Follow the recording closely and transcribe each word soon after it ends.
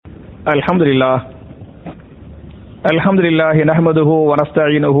அல்ஹம்துலில்லாஹி நஹ்மதுஹு வ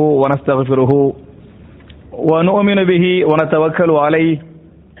நஸ்தஈனுஹு வ நஸ்தக்ஃபிருஹு வ நு'மினு பிஹி வ நதவக்கலு அலைஹி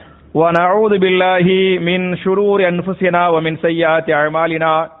வ நஊது பில்லாஹி மின் ஷுரூரி அன்ஃபுஸினா வ மின் ஸய்யிஆத்தி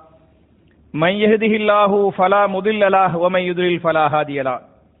அஅமாலினா மன் யஹ்திஹில்லாஹு ஃபலா முதில்ல லஹு வ மன் யுத்லில் ஃபலா ஹாதிய லஹு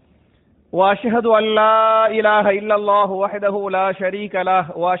வ அஷ்ஹது அன் லா இலாஹ இல்லல்லாஹு வஹ்தஹு லா ஷரீக லஹு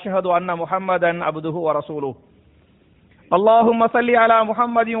வ அஷ்ஹது அன்ன முஹம்மதன் அப்துஹு வ ரசூலுஹு. اللهم صل على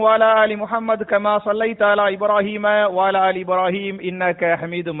محمد وعلى آل محمد كما صليت على إبراهيم وعلى آل إبراهيم إنك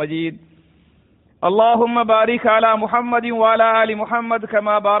حميد مجيد. اللهم بارك على محمد وعلى آل محمد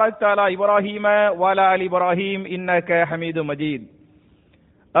كما باركت على إبراهيم وعلى آل إبراهيم إنك حميد مجيد.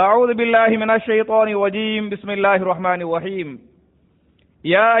 أعوذ بالله من الشيطان الرجيم. بسم الله الرحمن الرحيم.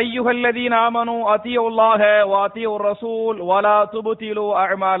 يا أيها الذين آمنوا أطيعوا الله وأطيعوا الرسول ولا تبطلوا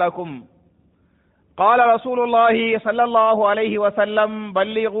أعمالكم. قال رسول الله صلى الله عليه وسلم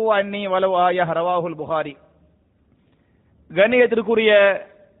بلغوا عني ولو آية. رواه البخاري. கண்ணியத்திற்குரிய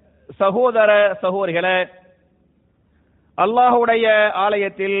சகோதர சகோதரிகளே, அல்லாஹ்வுடைய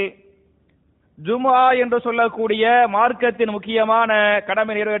ஆலயத்தில் ஜும்ஆ என்று சொல்லக்கூடிய மார்க்கத்தின் முக்கியமான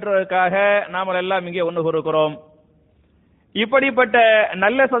கடமை நிறைவேற்றுவதற்காக நாம் எல்லாம் இங்கே ஒன்று கூறுகிறோம். இப்படிப்பட்ட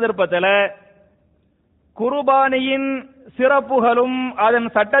நல்ல சந்தர்ப்பத்தில் குர்பானியின் சிறப்புகளும் அதன்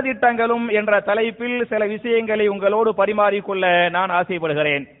சட்டதிட்டங்களும் என்ற தலைப்பில் சில விஷயங்களை உங்களோடு பரிமாறிக்கொள்ள நான்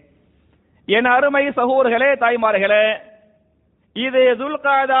ஆசைப்படுகிறேன். என் அருமை சகோதரர்களே, தாய்மார்களே, இது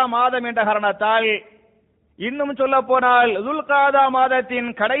துல்காதா மாதம் என்ற காரணத்தால், இன்னும் சொல்ல போனால் துல்காதா மாதத்தின்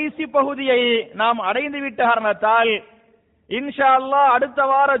கடைசி பகுதியை நாம் அடைந்துவிட்ட காரணத்தால், இன்ஷா அல்லாஹ் அடுத்த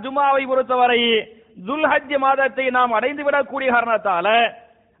வார ஜும்ஆவை பொறுத்தவரை துல்ஹஜ் மாதத்தை நாம் அடைந்துவிடக்கூடிய காரணத்தால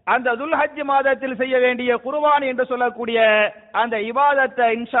அந்த துல்ஹஜ் மாதத்தில் செய்ய வேண்டிய குர்பானி என்று சொல்லக்கூடிய அந்த இபாதத்தை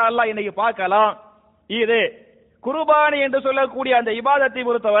இன்ஷா அல்லாஹ் இன்னைக்கு பார்க்கலாம். இது குர்பானி என்று சொல்லக்கூடிய அந்த இபாதத்தை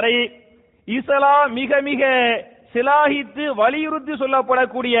பொறுத்தவரை இஸ்லாம் மிக மிக சிலாகித்து வலியுறுத்தி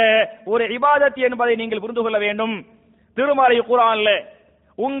சொல்லப்படக்கூடிய ஒரு இபாதத் என்பதை நீங்கள் புரிந்து கொள்ள வேண்டும். திருமறை குர்ஆன்ல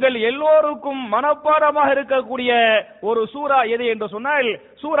உங்கள் எல்லோருக்கும் மனப்பாடமாக இருக்கக்கூடிய ஒரு சூரா எது என்று சொன்னால்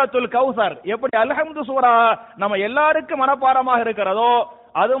சூரத்துல் கௌசர். எப்படி அல்ஹம்து சூரா நம்ம எல்லாருக்கும் மனப்பாடமாக இருக்கிறதோ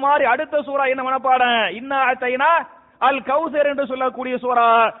அது மாதிரி அடுத்த சூரா என்ன மனப்பாடம்? இன்னா அத்தைனா அல் கௌசர் என்று சொல்லக்கூடிய சூரா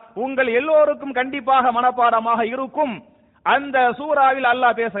உங்கள் எல்லோருக்கும் கண்டிப்பாக மனப்பாடமாக இருக்கும். அந்த சூராவில்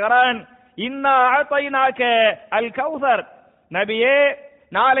அல்லாஹ் பேசுகிறான், இன்னா அத்தைனாக அல் கௌசர். நபியே,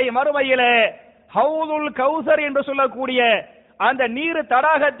 நாளை மறுமையிலே ஹவுதுல் கௌசர் என்று சொல்லக்கூடிய அந்த நீர்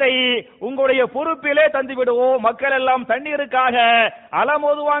தடாகத்தை உங்களுடைய பொறுப்பிலே தந்து விடுவோம். மக்கள் எல்லாம் தண்ணீருக்காக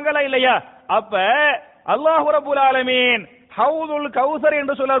அலமோதுவாங்களா இல்லையா? அப்ப அல்லாஹ் ரப்பல் ஆலமீன் ஹவுதுல் கௌசர்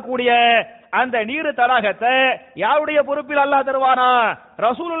என்று சொல்லக்கூடிய அந்த நீர் தடாகத்தை யாருடைய பொறுப்பில் அல்லாஹ் தருவானா?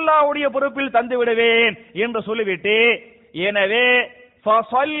 ரசூலுல்லாஹ்வுடைய பொறுப்பில் தந்து விடுவேன் என்று சொல்லிவிட்டு, எனவே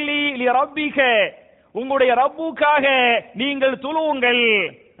ஃபஸல்லி லிரப்பிக, உங்களுடைய ரப்புக்காக நீங்கள் தொழுவுங்கள்,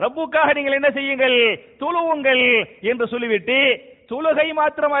 ரப்புக்காக நீங்கள் என்ன செய்யுங்கள்? தொழுவுங்கள் என்று சொல்லிவிட்டு, தொழுகை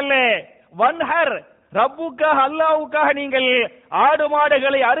மாத்திரமல்ல, வன்ஹர், ரப்புக்காக அல்லாஹ்வுக்காக நீங்கள் ஆடு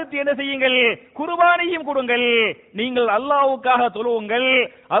மாடுகளை அறுத்து என்ன செய்யுங்கள்? குர்பானியும் கொடுங்கள். நீங்கள் அல்லாஹ்வுக்காக தொழுவுங்கள்,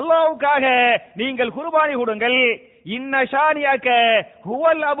 அல்லாஹ்வுக்காக நீங்கள் குர்பானி கொடுங்கள். இன்ன ஷானியக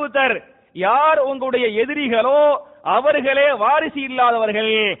ஹுவல் அபுதர், யார் உங்களுடைய எதிரிகளோ அவர்களே வாரிசு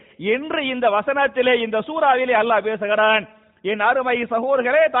இல்லாதவர்கள் என்று இந்த வசனத்திலே இந்த சூறாவிலே அல்லாஹ் பேசுகிறான். என் அருமை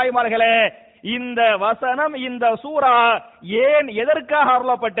சகோதரர்களே, தாய்மார்களே, இந்த வசனம் இந்த சூரா ஏன் எதற்காக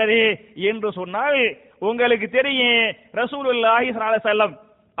அருளப்பட்டது என்று சொன்னால் உங்களுக்கு தெரியும். ரசூலுல்லாஹி ஸல்லல்லாஹு அலைஹி வஸல்லம்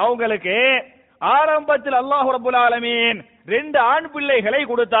அவங்களுக்கு ஆரம்பத்தில் அல்லாஹ் ரப்பல் ஆலமீன் 2 ஆண் பிள்ளைகளை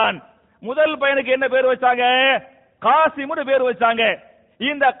கொடுத்தான். முதல் பையனுக்கு என்ன பேர் வச்சாங்க? காசிம்னு பேர் வச்சாங்க.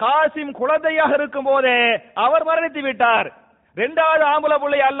 இந்த காசிம் குழந்தையாக இருக்கும் போதே அவர் மரணித்து விட்டார். 2வது ஆம்பளை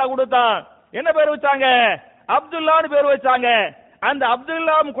பிள்ளை அல்லாஹ் கொடுத்தான். என்ன பேர் வச்சாங்க? அப்துல்லான்னு பேர் வச்சாங்க. அந்த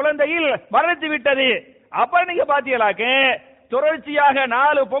அப்துல்லா குழந்தையில் மரணித்து விட்டது. அப்ப நீங்க பாத்தீங்களாக்க தொடர்ச்சியாக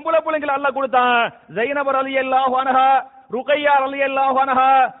 4 பொம்பளை பிள்ளைகள் அல்லாஹ் கொடுத்தான். ஜைனப் ரலியல்லாஹு அன்ஹா, ருக்கையா ரலியல்லாஹு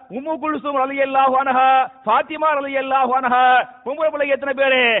அன்ஹா, உம்மு குல்சூம் ரலியல்லாஹு அன்ஹா, ஃபாத்திமா ரலியல்லாஹு அன்ஹா. பொம்பளை பிள்ளைங்க எத்தனை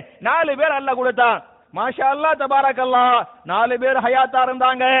பேரு? 4 பேர் அல்லாஹ் கொடுத்தான். மாஷா அல்லாஹ் தபாரக்கல்லாஹ். 4 பேர் ஹயாத்தா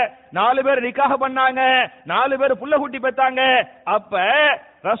இருந்தாங்க, 4 பேர் நிக்காஹ் பண்ணாங்க, 4 பேர் புள்ள குட்டி பெத்தாங்க. அப்ப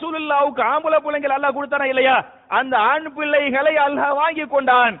ரசூலுல்லாஹ்வுக்கு ஆம்பளை பிள்ளைகள் அல்லாஹ் கொடுத்தானா இல்லையா? அந்த ஆண் பிள்ளைகளை அல்லாஹ் வாங்கி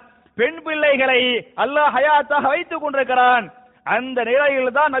கொண்டான், பெண் பிள்ளைகளை அல்லாஹ் ஹயாத்தாக வைத்துக் கொண்டிருக்கிறான். அந்த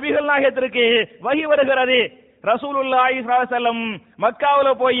நிலையில் தான் நபிகள் நாயகத்திற்கு வஹி வருகிறது. ரசூலுல்லாஹி ஸல்லல்லாஹு அலைஹி வஸல்லம் மக்காவுல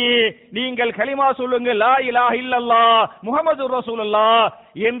போய் நீங்கள் கலிமா சொல்லுங்க, லா இலாஹ இல்லல்லாஹ் முஹம்மதுர் ரசூலுல்லாஹ்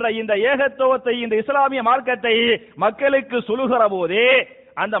என்ற இந்த ஏகத்துவத்தை, இந்த இஸ்லாமிய மார்க்கத்தை மக்களுக்கு சொல்லுகிற போது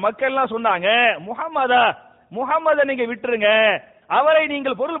அந்த மக்கள் எல்லாம் சொன்னாங்க, முஹம்மத நீங்க விட்டுருங்க, அவரை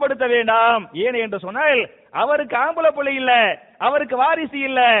நீங்கள் பொருள்படுத்த வேண்டாம். ஏன் என்று சொன்னால் அவருக்கு ஆம்பளை பிள்ளை இல்ல, அவருக்கு வாரிசு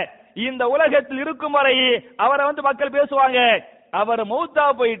இல்ல. இந்த உலகத்தில் இருக்கும் வரை அவரை மக்கள் பேசுவாங்க. அவர் மௌத்தா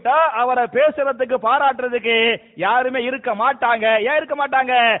போயிட்டா அவரை பேசுறதுக்கு பாராட்டுறதுக்கு யாருமே இருக்க மாட்டாங்க. ஏன் இருக்க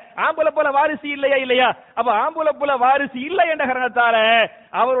மாட்டாங்க? ஆம்பளை புல வாரிசு இல்லையா? இல்லையா? அப்ப ஆம்பளை புல வாரிசு இல்லை என்ற காரணத்தால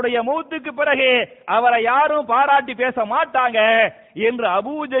அவருடைய மௌத்துக்கு பிறகு அவரை யாரும் பாராட்டி பேச மாட்டாங்க என்று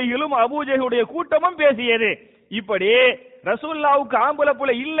அபூஜையிலும் அபூஜையுடைய கூட்டமும் பேசியது. இப்படி ரசூலுல்லாவுக்கு ஆம்பளை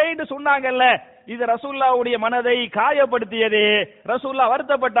புல இல்லைன்னு சொன்னாங்கல்ல, இது ரசூலுல்லாவுடைய மனதை காயப்படுத்தியது. ரசூலுல்லா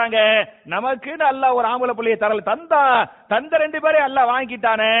வருத்தப்பட்டாங்க. நமக்குன்னு அல்லாஹ் ஒரு ஆம்பளை புள்ளையை தந்த 2 பேரை அல்லாஹ்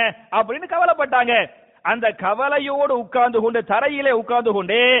வாங்கிட்டானே அப்படின்னு கவலைப்பட்டாங்க. அந்த கவலையோடு உட்கார்ந்து கொண்டு தரையிலே உட்கார்ந்து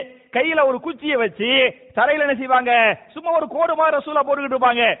கொண்டு கையில ஒரு குச்சியை வச்சு தரையில என்ன செய்வாங்க, சும்மா ஒரு கோடு மாதிரி ரசூலுல்லா போட்டுக்கிட்டு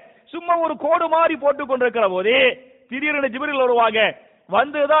இருப்பாங்க. சும்மா ஒரு கோடு மாதிரி போட்டு கொண்டிருக்கிற போது திடீர்னு ஜிப்ரீல் வருவாங்க.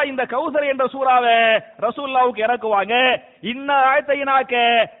 வந்துதான் இந்த கௌசர் என்ற சூறாவை ரசூலுல்லாவுக்கு இறக்குவாங்க. இன்ன ஆயத்தைனாக்க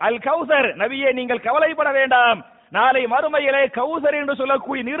அல் கௌசர், நபியே நீங்கள் கவலைப்பட வேண்டாம், நாளை மறுமையிலே கௌசர் என்று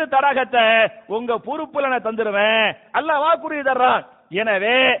சொல்லக்கூடிய நீர் தடாகத்தை உங்க பொறுப்புல நான் தந்துருவேன், அல்லாஹ் வாக்குறுதி தர்றான்.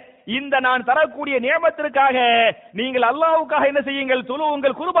 எனவே இந்த நான் தரக்கூடிய நியமத்திற்காக நீங்கள் அல்லாஹ்வுக்காக என்ன செய்யுங்கள்,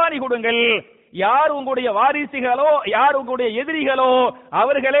 தொழுவுங்கள், குர்பானி கொடுங்கள். யார் உங்களுடைய வாரிசுகளோ, யார் உங்களுடைய எதிரிகளோ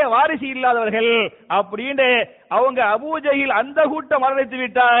அவர்களே வாரிசு இல்லாதவர்கள் அப்படின்னு அவங்க அபூஜையில் அந்த கூட்டம் மரணித்து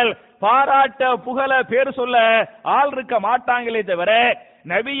விட்டால் பாராட்ட புகழ பேர் சொல்ல ஆள் இருக்க மாட்டாங்களே தவிர,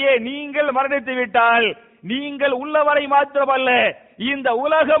 நபியே நீங்கள் மரணித்து விட்டால் நீங்கள் உள்ளவரை மாத்திரமல்ல இந்த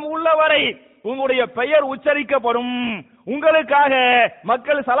உலகம் உள்ளவரை உங்களுடைய பெயர் உச்சரிக்கப்படும், உங்களுக்காக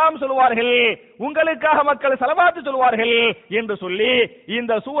மக்கள் சலாம் சொல்வார்கள், உங்களுக்காக மக்கள் சலவாத்து சொல்வார்கள் என்று சொல்லி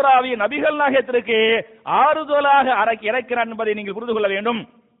இந்த சூறாவை நபிகள் நாயகத்திற்கு ஆறுதலாக இறக்கிறார் என்பதை நீங்கள் புரிந்து கொள்ள வேண்டும்.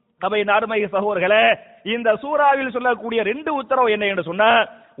 அவை அருமை சகோதரர்களே, இந்த சூறாவில் சொல்லக்கூடிய 2 உத்தரவு என்ன என்று சொன்னா,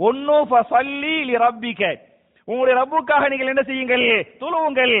 ஒன்னு ஃபஸல்லி லிரப்பிக, உங்களுடைய ரப்புக்காக நீங்கள் என்ன செய்யுங்கள்,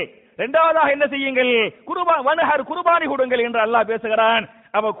 தொழுவுங்கள். இரண்டாவதாக என்ன செய்யுங்கள், குர்பானி கொடுங்கள் என்று அல்லாஹ் பேசுகிறான்.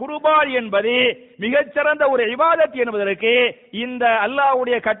 அப்ப குர்பானி என்பது மிகச்சிறந்த ஒரு இபாதத் என்பதற்கு இந்த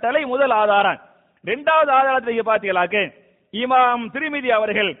அல்லாஹ்வுடைய கட்டளை முதல் ஆதாரம். இரண்டாவது ஆதாரத்தை பார்த்தீங்களாக்க இமாம் திர்மிதி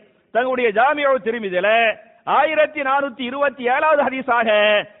அவர்கள் தங்களுடைய ஜாமிஉ திர்மிதில 1427வது ஹதீஸாக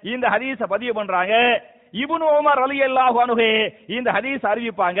இந்த ஹதீஸை பதிவு பண்றாங்க. இப்னு உமர் ரலியல்லாஹு அன்ஹு இந்த ஹதீஸ்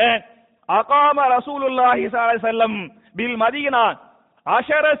அறிவிப்பாங்க. அகாம ரசூலுல்லாஹி ஸல்லல்லாஹு அலைஹி வஸல்லம் பில் மதீனா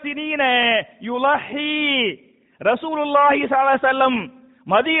 10 சினீன யுலஹி, ரசூலுல்லாஹி ஸல்லல்லாஹு அலைஹி வஸல்லம்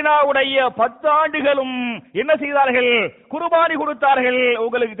மதீனாவுடைய 10 ஆண்டுகளும் என்ன செய்தார்கள், குர்பானி கொடுத்தார்கள்.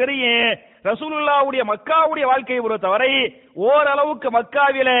 உங்களுக்கு தெரியும் ரசூலுல்லாஹ்வுடைய மக்காவுடைய வாழ்க்கையை பொறுத்தவரை ஓரளவுக்கு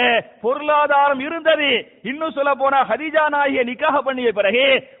மக்காவில பொருளாதாரம் இருந்தது. இன்னும் சொல்ல போனா ஹதீஜா நாயகியை நிக்காஹ் பண்ணிய பிறகு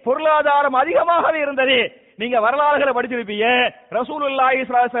பொருளாதாரம் அதிகமாகவே இருந்தது. நீங்க வரலாறுகளை படிச்சிருப்பீங்க. ரசூலுல்லாஹி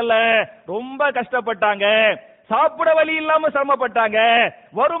ஸல்லல்லாஹு அலைஹி வஸல்லம் ரொம்ப கஷ்டப்பட்டாங்க, சாப்பிட வழி இல்லாம சிரமப்பட்டாங்க,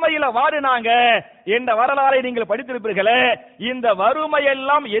 வறுமையில வாடினாங்க என்ற வரலாறை நீங்கள் படித்திருப்பீர்களே. இந்த வறுமை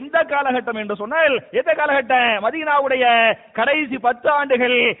எல்லாம் எந்த காலகட்டம் என்று சொன்னால் எந்த காலகட்டம், மதீனாவுடைய கடைசி 10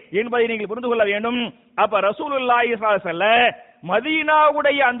 ஆண்டுகள் என்பதை நீங்கள் புரிந்து கொள்ள வேண்டும். அப்ப ரசூலுல்லாஹி ஸல்லல்லாஹு அலைஹி வஸல்லம்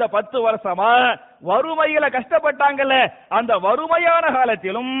மதீனாவுடைய அந்த 10 வருஷமா வறுமையில கஷ்டப்பட்டாங்கல்ல, அந்த வறுமையான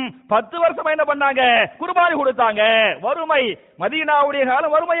காலத்திலும் 10 வருஷமா என்ன பண்ணாங்க, குர்பானி கொடுத்தாங்க. வறுமை, மதீனாவுடைய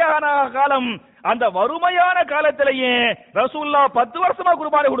காலம் வறுமையான காலம். அந்த வறுமையான காலத்திலேயே ரசூலுல்லாஹ் 10 வருஷமா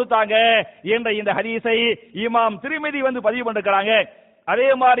குர்பானி கொடுத்தாங்க என்ற இந்த ஹதீஸை இமாம் திர்மிதி பதிவு பண்ணிருக்காங்க. அதே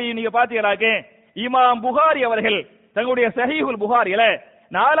மாதிரி நீங்க பாத்தீங்கன்னாக்க இமாம் புகாரி அவர்கள் தங்களுடைய ஸஹீஹுல் புகாரியில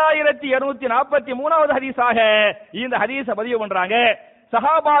 4243வது ஹதீஸாக இந்த ஹதீஸை பதிவு பண்றாங்க.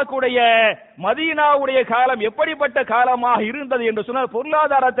 சஹாபாக்குடைய மதீனாவுடைய காலம் எப்படிப்பட்ட காலமாக இருந்தது என்று சொன்னால்,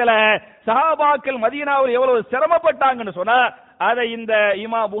 பொருளாதாரத்தில் சஹாபாக்கள் மதீனாவில் எவ்வளவு சிரமப்பட்டாங்கன்னு சொன்னா அதை இந்த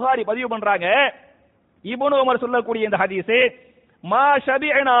இமாம் புகாரி பதிவு பண்றாங்க. இப்னு உமர் சொல்லக்கூடிய இந்த ஹதீஸ், மா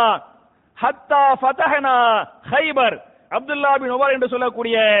ஷபிஅனா ஹத்தா ஃபதஹனா கைபர், அப்துல்லா பின் உமர் என்று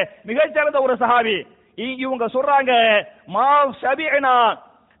சொல்லக்கூடிய மிகச்சிறந்த ஒரு சஹாபி, இவங்க சொல்றாங்க, மா ஷபிஅனா,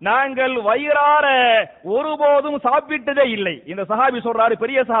 நாங்கள் வயிறார ஒருபோதும் சாப்பிட்டதே இல்லை. இந்த சஹாபி சொல்றாரு,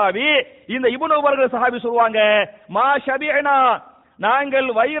 பெரிய சஹாபி. இந்த இப்னு உமர் சஹாபி சொல்வாங்க, மா ஷபிஅனா, நாங்கள்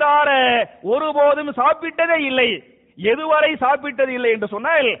வயிறார ஒருபோதும் சாப்பிட்டதே இல்லை. எதுவரை சாப்பிட்டது இல்லை என்று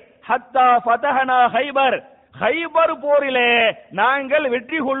சொன்னால், ஹத்தா ஃபதஹனா கைபர், கைபர் போரிலே நாங்கள்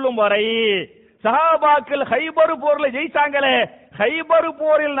வெற்றி கொள்ளும் வரை. சஹாபாக்கள் கைபர் போர்ல ஜெயிச்சாங்களே, கைபர்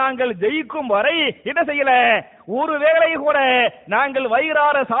போரில் நாங்கள் ஜெயிக்கும் வரை என்ன செய்யல, ஒரு வேளை கூட நாங்கள்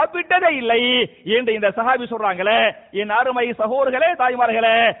வயிறார சாப்பிட்டதே இல்லை என்று இந்த சஹாபி சொல்றாங்களே. என் அருமை சகோதரர்களே,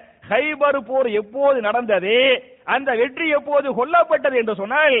 தாய்மார்களே, கைபர் போர் எப்போது நடந்தது, அந்த வெற்றி எப்போது கொல்லப்பட்டது என்று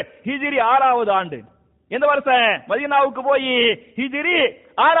சொன்னால் ஹிஜ்ரி 6வது ஆண்டு. எந்த வருஷம், மதீனாவுக்கு போய் ஹிஜ்ரி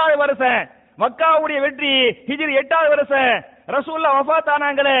 6வது வருஷம். மக்காவுடைய வெற்றி ஹிஜ்ரி 8வது வருஷம். ரசூலுல்லாஹ் வஃபாத்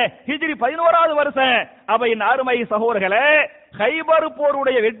ஆனாங்களே ஹிஜ்ரி 11வது வருஷம். அப்ப என் அருமை சகோதரர்களே, கைபர்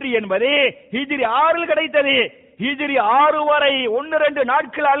போருடைய வெற்றி என்பது ஹிஜ்ரி 6 கிடைத்தது. ஹிஜ்ரி 6 வரை 1-2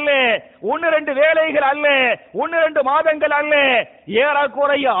 நாட்கள் அல்ல, 1-2 வேளைகள் அல்ல, 1-2 மாதங்கள் அல்ல,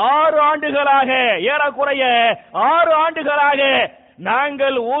 ஏறக்குறைய 6 ஆண்டுகளாக, ஏறக்குறைய 6 ஆண்டுகளாக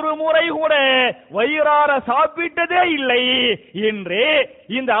நாங்கள் ஒரு முறை கூட வயிறார சாப்பிட்டதே இல்லை என்று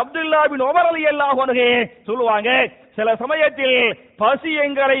இந்த அப்துல்லா பின் உமர் ரலியல்லாஹு அன்ஹு சொல்லுவாங்க. சில சமயத்தில் பசி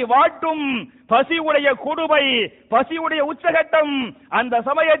எங்களை வாட்டும், பசியுடைய கொடுமை, பசியுடைய உச்சகட்டம். அந்த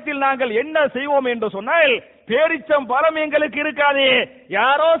சமயத்தில் நாங்கள் என்ன செய்வோம் என்று சொன்னால், பேரிச்சம் பழம் எங்களுக்கு இருக்காது,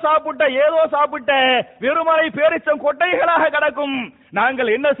 யாரோ சாப்பிட்ட ஏதோ சாப்பிட்ட வெறுமனை பேரிச்சம் கொட்டைகளாக கிடக்கும்.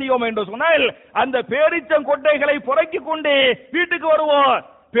 நாங்கள் என்ன செய்வோம் என்று சொன்னால், அந்த பேரிச்சம் கொட்டைகளை புறக்கிக் கொண்டு வீட்டுக்கு வருவோம்.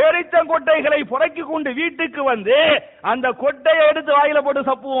 பேரிச்சங்கொட்டைகளை புறக்கி கொண்டு வீட்டுக்கு வந்து அந்த கொட்டையை எடுத்து வாயில போட்டு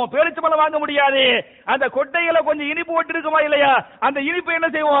சப்புவோம். பேரிச்சம்பழம் வாங்க முடியாது, அந்த கொட்டையில கொஞ்சம் இனிப்பு ஒட்டி இருக்குமா இல்லையா, அந்த இனிப்பு என்ன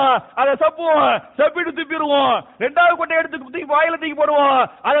செய்வோம், அதை சப்புவோம், சப்பிட்டு துப்பிடுவோம். ரெண்டாவது கொட்டையை எடுத்து வாயில தூக்கி போடுவோம்,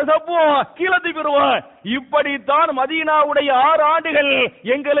 அதை சப்புவோம், கீழே துப்பிடுவோம். இப்படித்தான் மதீனாவுடைய 6 ஆண்டுகள்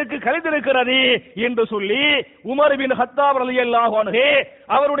எங்களுக்கு கழிந்திருக்கிறது என்று சொல்லி உமர் பின் கத்தாப் ரலியல்லாஹு அன்ஹு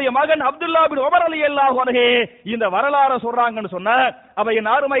அவருடைய மகன் அப்துல்லா பின் உமர் ரலியல்லாஹு அன்ஹு இந்த வரலாறு சொல்றாங்கன்னு சொன்ன. அப்ப என்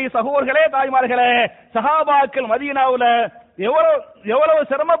அருமை சகோதரர்களே, தாய்மார்களே, சஹாபாக்கள் மதீனாவுல எவ்வளவு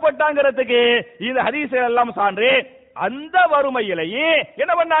சிரமப்பட்டாங்கிறதுக்கு இந்த ஹதீஸ்கள் எல்லாம் சான்று. அந்த வறுமையிலேயே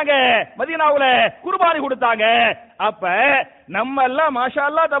என்ன பண்ணாங்க, மதீனாவுல குர்பானி கொடுத்தாங்க. அப்ப நம்ம எல்லாம் மாஷா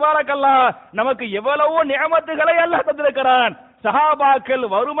அல்லாஹ் தபாரக்கல்லாஹ் நமக்கு எவ்வளவோ நிஅமத்துகளை அல்லாஹ் தந்திருக்கிறான். சஹாபாக்கள்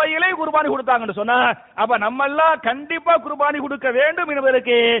வறுமையிலே குர்பானி கொடுத்தாங்கன்னு சொன்னா, அப்ப நம்ம எல்லாம் கண்டிப்பா குர்பானி கொடுக்க வேண்டும்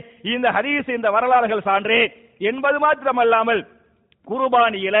என்பதற்கு இந்த ஹதீஸ், இந்த வரலாறுகள் சான்று என்பது மாத்திரமல்லாமல்,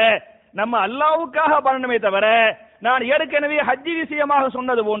 குர்பானியில நம்ம அல்லாஹ்வுக்காக பண்ணணுமே தவிர, நான் ஏற்கனவே ஹஜ்ஜி விஷயமாக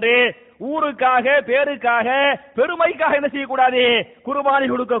சொன்னது போன்று ஊருக்காக, பேருக்காக, பெருமைக்காக என்ன செய்யக்கூடாது, குர்பானி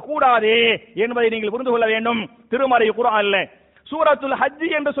கொடுக்க கூடாது என்பதை நீங்கள் புரிந்து கொள்ள வேண்டும். திருமறை குர்ஆன்ல சூரத்துல் ஹஜ்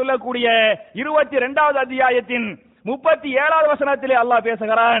என்று சொல்லக்கூடிய 22வது அத்தியாயத்தின் 37வது வசனத்திலே அல்லாஹ்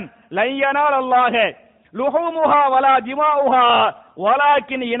பேசுகிறான். லையனால் அல்லாஹ் லுஹூமுஹா வலா திமாஉஹா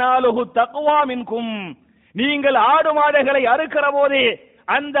வலாக்கின் இனாலுஹு தக்வா மின்கும். நீங்கள் ஆடு மாடுகளை அறுக்கிற போது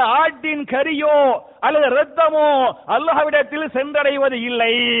அந்த ஆட்டின் கரியோ அல்லது ரத்தமோ அல்லாஹ்விடத்தில் சென்றடைவது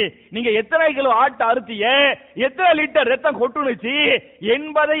இல்லை. நீங்க எத்தனை கிலோ ஆட்டை அறுத்திய, எத்தனை லிட்டர் ரத்தம் கொட்டுனுச்சு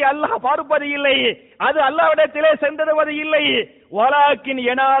என்பதை அல்லாஹ் பார்ப்பது இல்லை, அது அல்லாஹ்விடத்திலே சென்றடைவது இல்லை. வலாக்கின்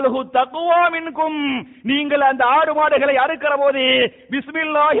யனாலுஹு தக்வா மின்கும். நீங்கள் அந்த ஆடு மாடுகளை அறுக்கிற போது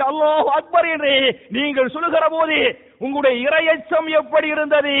பிஸ்மில்லாஹி அல்லாஹு அக்பர் என்று நீங்கள் சொல்லுகிற போது உங்களுடைய இறையச்சம் எப்படி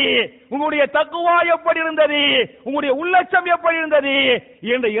இருந்தது, உங்களுடைய தக்வா எப்படி இருந்தது, உங்களுடைய உள்ளச்சம் எப்படி இருந்தது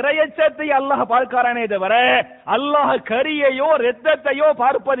என்ற இறையச்சத்தை அல்லாஹ் பார்க்கிறானே தவிர அல்லாஹ் கரியையோ இரத்தத்தையோ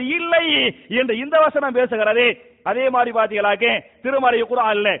பார்ப்பது இல்லை என்று இந்த வசனம் பேசுகிறது. அதே மாதிரி பாத்தீங்களாக்க திருமறை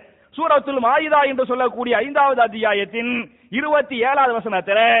குர்ஆன்ல சூரத்துல் மாயிதா என்று சொல்லக்கூடிய 5வது அத்தியாயத்தின் 27வது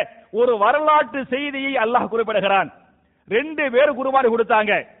வசனத்தில் ஒரு வரலாற்று செய்தியை அல்லாஹ் குறிப்பிடுகிறான். 2 பேர் குர்பானி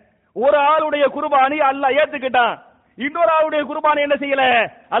கொடுத்தாங்க. ஒரு ஆளுடைய குர்பானி அல்லாஹ் ஏத்துக்கிட்டான், இன்னொரு ஆளுடைய குர்பானி என்ன செய்யல,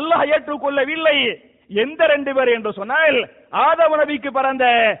 அல்லாஹ் ஏற்றுக்கொள்ளவில்லை. எந்த 2 பேர் என்று சொன்னால், ஆதம் நபிக்கு பிறந்த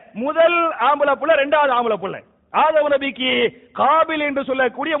முதல் ஆம்பள புள்ள, 2வது ஆம்பள புள்ள. ஆதம் நபிக்கு காபில் என்று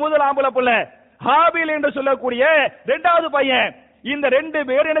சொல்லக்கூடிய முதல் ஆம்பள புள்ள, ஹாபில் என்று சொல்லக்கூடிய 2வது பையன். இந்த 2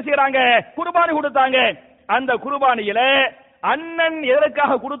 பேர் என்ன செய்யறாங்க, குர்பானி கொடுத்தாங்க. அந்த குர்பானியில அண்ணன்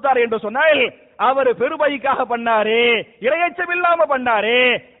எதற்காக கொடுத்தார் என்று சொன்னால், அவர் பெருமைக்காக பண்ணாரு, இறையச்சம் இல்லாம பண்ணாரு.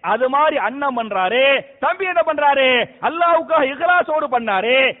 அது மாதிரி அண்ணன் பண்றாரு, தம்பி என்ன பண்றாரு, அல்லாஹ்வுக்காக இக்லாஸோடு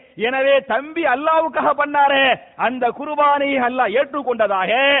பண்ணாரு. எனவே தம்பி அல்லாஹ்வுக்காக பண்ணாரு, அந்த குர்பானை அல்லாஹ்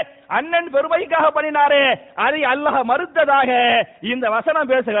ஏற்றுக்கொண்டதாக, அண்ணன் பெருமைக்காக பண்ணினாரு, அதை அல்லாஹ் மறுத்ததாக இந்த வசனம்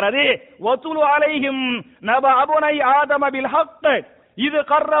பேசுகிறது. வதுலு அலைஹிம் நப அபுனை ஆதம பில் ஹக் இது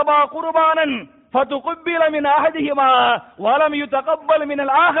கர்ரபா குர்பானன் ஃபதுகுபில மின் அஹதிஹிமா வலம் யுதகப்பல்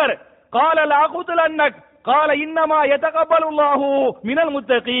மினல் ஆகர் قال لا اقتلنك قال انما يتقبل الله من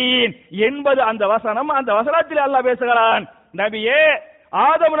المتقين என்பது அந்த வசனம். அந்த வசனத்தில் அல்லாஹ் பேசுகிறான், நபியே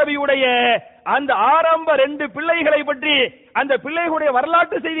ஆதம் நபியுடைய அந்த ஆரம்ப 2 பிள்ளைகளை பற்றி, அந்த பிள்ளைகளுடைய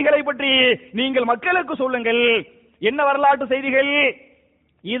வரலாற்று செய்திகளை பற்றி நீங்கள் மக்களுக்கு சொல்லுங்கள். என்ன வரலாற்று செய்திகள்?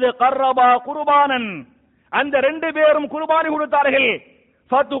 இது கர்ரபா குர்பானன், அந்த 2 பேரும் குர்பானி கொடுத்தார்கள்.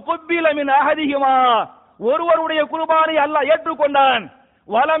 ஃபதுகுபில மின் அஹதிஹிமா, ஒருவருடைய குர்பானை அல்லாஹ் ஏற்றுக்கொண்டான்.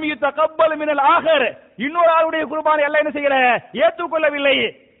 வலம் யுதகப்பல் மினல் ஆகர், இன்னொரு ஆளுடைய குர்பானை அல்லாஹ் என்ன செய்யல, ஏற்றுக்கொள்ளவில்லை.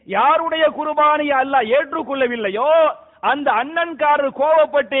 யாருடைய குர்பானை அல்லாஹ் ஏற்றுக்கொள்ளவில்லையோ அந்த அண்ணன்காரர்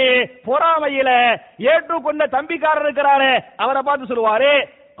கோபப்பட்டு பொறாமையில ஏற்றுக்கொண்ட தம்பிக்காரர் இருக்கிறாரு, அவரை பார்த்து சொல்லுவாரு,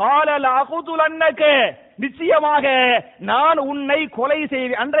 கால லஅகுதுலன்னக, நிச்சயமாக நான் உன்னை கொலை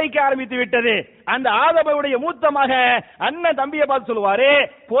செய்வேன். அன்றைக்கு ஆரம்பித்து விட்டது. அந்த ஆதமுடைய மூத்த மக அண்ணன் தம்பியை பார்த்து சொல்லுவாரு,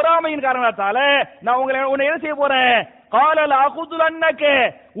 பொறாமையின் காரணத்தால நான் உன்னை என்ன செய்ய போறேன், கால லஅகுதுலன்னக,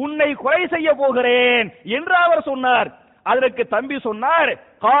 உன்னை கொலை செய்ய போகிறேன் என்று அவர் சொன்னார். அதற்கு தம்பி சொன்னார்,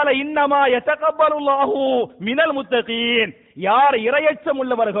 கால இன்னமா யதகப்பலுல்லாஹு மினல் முத்தகீன், யார் இறையச்சம்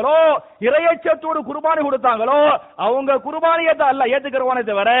உள்ளவர்களோ, இறையச்சத்தோடு குர்பானி கொடுத்தாங்களோ அவங்க குர்பானியை தான் அல்லாஹ் ஏத்துக்கிறவானே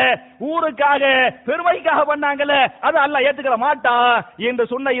தவிர ஊருக்காக பெருமைக்காக பண்ணாங்கல்ல அது அல்லாஹ் ஏத்துக்கிற மாட்டான் என்று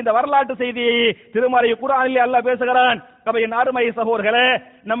சொன்ன இந்த வரலாற்று செய்தி திருமறை குர்ஆனில் அல்லாஹ் பேசுகிறான். அப்ப என் அருமை சகோதரர்களே,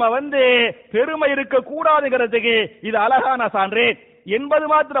 நம்ம பெருமை இருக்க கூடாதுங்கிறதுக்கு இது அழகான சான்று என்பது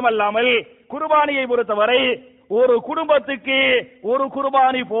மாத்திரமல்லாமல், குர்பானியை பொறுத்தவரை ஒரு குடும்பத்துக்கு ஒரு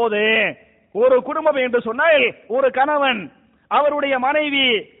குர்பானி போது, ஒரு குடும்பம் என்று சொன்னால் ஒரு கணவன், அவருடைய மனைவி,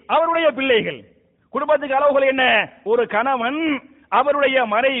 அவருடைய பிள்ளைகள், குடும்பத்துக்கு அளவுகள் என்ன, ஒரு கணவன், அவருடைய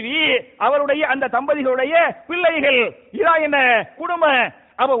மனைவி, அவருடைய அந்த தம்பதிகளுடைய பிள்ளைகள், இதான் என்ன குடும்பம்.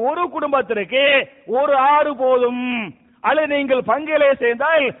 அப்ப ஒரு குடும்பத்திற்கு ஒரு ஆடு போதும், அல்லது நீங்கள் பங்கிலே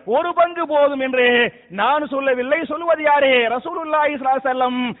சேர்ந்தால் ஒரு பங்கு போதும் என்று நான் சொல்லவில்லை. சொல்வது யாரு, ரசூலுல்லாஹி ஸல்லல்லாஹு அலைஹி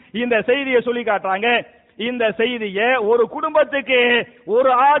வஸல்லம் இந்த செய்தியை சொல்லி காட்டுறாங்க. இந்த செய்தியை ஒரு குடும்பத்துக்கு ஒரு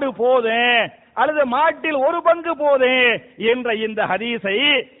ஆடு போதும் அல்லது மாட்டில் ஒரு பங்கு போதும் என்ற இந்த ஹதீஸை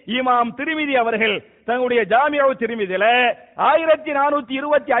இமாம் திர்மிதி அவர்கள் தங்களுடைய ஜாமியா திர்மிதியில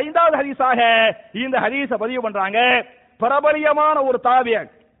 1425வது ஹதீஸாக இந்த ஹதீஸை பதிவு பண்றாங்க. பிரபலியமான ஒரு தாபி,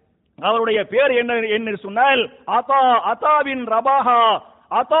 அவருடைய பேர் என்ன சொன்னால் அதா பின் ரபாஹா.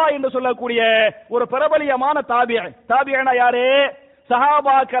 அதா என்று சொல்லக்கூடிய ஒரு பிரபலியமான தாபியனா யாரு,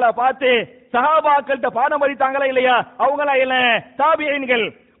 சஹாபாக்களை பார்த்து சஹாபாக்கள்கிட்ட பாடம் படித்தாங்களா இல்லையா, அவங்களா இல்ல தாபியீன்கள்.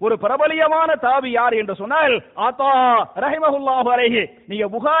 ஒரு பிரபலியமான தாபி யார் என்று சொன்னால் அதா ரஹிமஹுல்லாஹு அலைஹி. நீங்க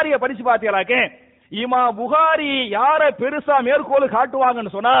புகாரிய படிச்சு பார்த்தீங்களாக்க, இமாம் புகாரி யார பெருசா மேற்கோள்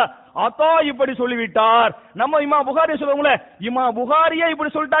காட்டுவாங்கன்னு சொன்னா அதா இப்படி சொல்லிவிட்டார். நம்ம இமாம் புகாரி சொல்லுவோம்ல, இமாம் புகாரியே இப்படி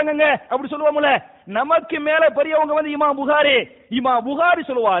சொல்லிட்டாங்க அப்படி சொல்லுவோம்ல, நமக்கு மேல பெரியவங்க இமாம் புகாரி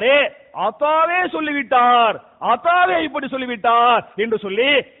சொல்லுவாரு, அத்தாவே சொல்லிவிட்டார், அத்தாவே இப்படி சொல்லிவிட்டார் என்று சொல்லி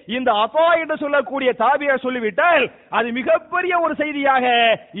இந்த அதா என்று சொல்லக்கூடிய தாபியை சொல்லிவிட்டால் அது மிகப்பெரிய ஒரு செய்தியாக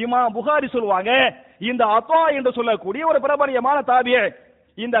இமாம் புகாரி சொல்லுவாங்க. இந்த அதா என்று சொல்லக்கூடிய ஒரு பிரபலியமான தாபியை,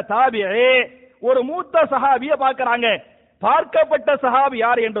 இந்த தாபியை ஒரு மூத்த சஹாபியை பார்க்கறாங்க. பார்க்கப்பட்ட சஹாபி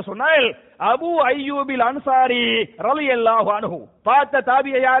யார் என்று சொன்னால் அபு அய்யூபில் அன்சாரி ரலியல்லாஹு அன்ஹு. பார்த்த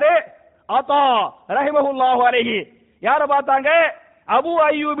தாபியை யாரு, அதா ரஹிமஹுல்லாஹு அலைஹி. யார பார்த்தாங்க, அபு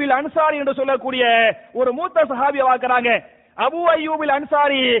அய்யூபில் அன்சாரி என்று சொல்லக்கூடிய ஒரு மூத்த சஹாபியை பார்க்கறாங்க. அபு அய்யூபில்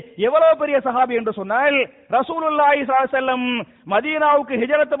அன்சாரி எவ்வளவு பெரிய சஹாபி என்று சொன்னால், ரசூலுல்லாஹி ஸல்லல்லாஹு அலைஹி வஸல்லம் மதீனாவுக்கு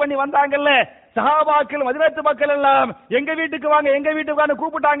ஹிஜ்ரத் பண்ணி வந்தாங்கல்ல, சஹாபாக்கள் மதீனத்து மக்கள் எல்லாம் எங்க வீட்டுக்கு வாங்க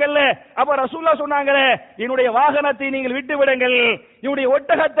கூப்பிட்டாங்கல்ல. அப்ப ரசூலுல்லாஹ் சொன்னாங்களே, என்னுடைய வாகனத்தை நீங்கள் விட்டு விடுங்கள், என்னுடைய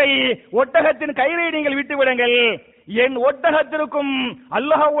ஒட்டகத்தின் கயிறை நீங்கள் விட்டு விடுங்கள், என் ஒட்டகத்திற்கும்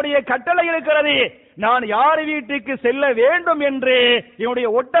அல்லாஹ்வுடைய கட்டளை இருக்கிறது, நான் யார் வீட்டுக்கு செல்ல வேண்டும் என்று என்னுடைய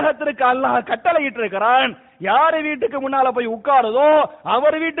ஒட்டகத்திற்கு அல்லாஹ் கட்டளை இட்டிருக்கிறான், யார் வீட்டுக்கு முன்னால போய் உட்காருதோ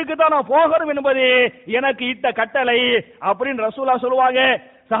அவர் வீட்டுக்கு தான் நான் போகணும் என்பது எனக்கு இட்ட கட்டளை அப்படின்னு ரசூலுல்லாஹ் சொல்லுவாங்க.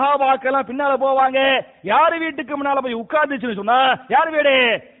 சஹாபாக்கெல்லாம் பின்னால போவாங்க, யார் வீட்டுக்கு முன்னால போய் உட்கார்ந்துச்சுன்னு சொன்னா யார் வீடு,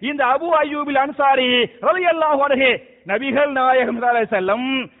 இந்த அபு அய்யூபில் அன்சாரி ரலியல்லாஹு அன்ஹு. நபிகள் நாயகம் ஸல்லல்லாஹு அலைஹி வஸல்லம்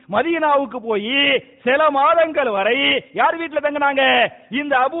மதீனாவுக்கு போய் சில மாதங்கள் வரை யார் வீட்டுல தங்கினாங்க,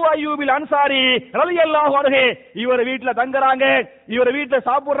 இந்த அபு அய்யூபில் அன்சாரி ரலியல்லாஹு அன்ஹு இவர் வீட்டுல தங்குறாங்க, இவர் வீட்டுல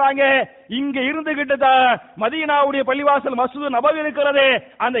சாப்பிடுறாங்க. இங்க இருந்துகிட்டு தான் மதீனாவுடைய பள்ளிவாசல் மஸ்ஜித் நபவி இருக்கிறது,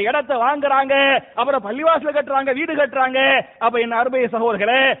 அந்த இடத்தை வாங்குறாங்க, அப்புறம் பள்ளிவாசல் கட்டுறாங்க, வீடு கட்டுறாங்க. அப்ப என்ன அருமை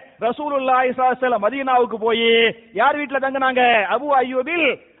சகோதரர்களே, ரசூலுல்லாஹி ஸல்லல்லாஹு அலைஹி வஸல்லம் மதீனாவுக்கு போய் யார் வீட்டுல தங்கினாங்க, அபு அய்யூபில்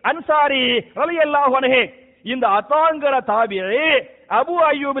அன்சாரி ரலியல்லாஹு அன்ஹு. இந்த அத்தாங்கிற தாபியை அபு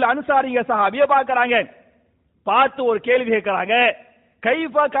அய்யூபில் அன்சாரிங்க சஹாபியை பார்க்கறாங்க. பார்த்து ஒரு கேள்வி கேட்கறாங்க,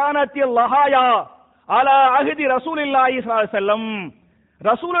 கைஃப கானத்தில் லஹாயா அலா அஹ்தி ரசூலுல்லாஹி ஸல்லல்லாஹு அலைஹி வஸல்லம்,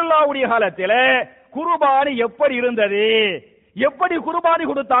 ரசூலுல்லாஹ்வுடைய காலத்தில குர்பானி எப்படி இருந்தது, எப்படி குர்பானி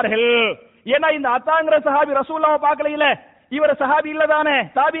கொடுத்தார்கள். ஏன்னா இந்த அத்தாங்கிற சஹாபி ரசூலுல்லாஹ்வை பார்க்கல, இல்ல இவர் சஹாபி இல்ல தானே,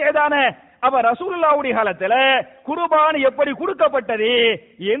 தாபிஈ தானே. அப்ப ரசூலுல்லாஹ்வுடைய காலத்தில குர்பானி எப்படி கொடுக்கப்பட்டது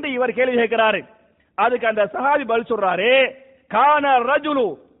என்று இவர் கேள்வி கேட்கிறாரு. அதுக்கு அந்த சஹாபி பதில் சொல்றாரு, கான ரஜுலு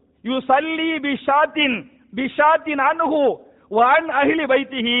யுஸல்லி பிஷாத்தின் அன்ஹு வ அன் அஹ்லி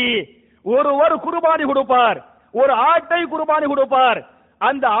பைத்திஹி. ஒருவர் குர்பானி கொடுப்பார், ஒரு ஆட்டை குர்பானி கொடுப்பார்.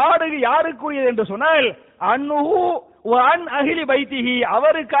 அந்த ஆடு யாருக்குரியது என்று சொன்னால் அன்ஹு வ அன் அஹ்லி பைத்திஹி,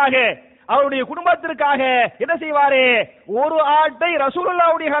 அவருக்காக அவருடைய குடும்பத்திற்காக என்ன செய்வாரு, ஒரு ஆட்டை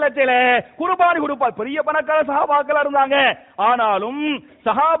ரசூலுல்லாஹ்வுடைய காலத்தில் குர்பானி கொடுப்பார். பெரிய பணக்கார சஹாபாக்கள் இருந்தாங்க. ஆனாலும்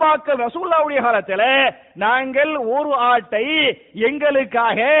சஹாபாக்கள் ரசூலுல்லாஹ்வுடைய காலத்தில் நாங்கள் ஒரு ஆட்டை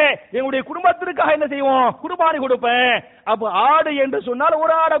எங்களுக்காக எங்களுடைய குடும்பத்திற்காக என்ன செய்வோம், குர்பானி கொடுப்பேன். அப்ப ஆடு என்று சொன்னால்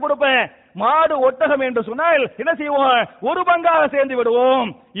ஒரு ஆடை கொடுப்பேன், மாடு ஒட்டகம் என்று சொன்னால் என்ன செய்வோம், ஒரு பங்காக சேர்ந்து விடுவோம்.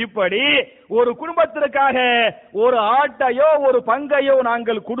 இப்படி ஒரு குடும்பத்திற்காக ஒரு ஆட்டையோ ஒரு பங்கையோ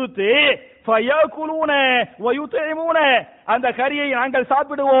நாங்கள் கொடுத்து அந்த கரியை நாங்கள்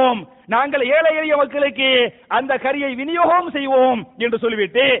சாப்பிடுவோம், நாங்கள் ஏழை எளிய மக்களுக்கு அந்த கரியை விநியோகம் செய்வோம் என்று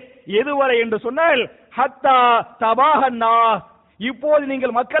சொல்லிவிட்டு எதுவரை என்று சொன்னால் ஹத்தா தபாஹன்னா. இப்போது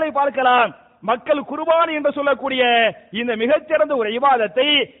நீங்கள் மக்களை பார்க்கலாம், மக்கள் குர்பானி என்று சொல்லக்கூடிய இந்த மிகச்சிறந்த ஒரு இபாதத்தை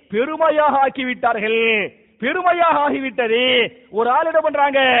பெருமையாக ஆக்கிவிட்டார்கள். பெருமையாக ஆகிவிட்டது. ஒரு ஆள் என்ன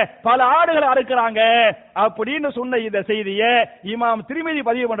பண்றாங்க, பல ஆடுகளை அறுக்கிறாங்க அப்படின்னு சொன்ன இந்த செய்தியை இமாம் திர்மிதி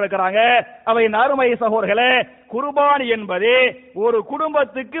பதிவு பண்றாங்க. அவை அருமை சகோதரர்களே, குர்பானி என்பது ஒரு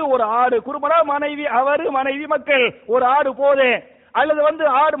குடும்பத்துக்கு ஒரு ஆடு குர்பானா, மனைவி அவர் மனைவி மக்கள் ஒரு ஆடு போது, அல்லது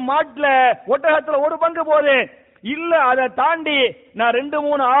ஆடு மாட்டுல ஒட்டகத்துல ஒரு பங்கு போது, இல்ல அதை தாண்டி நான்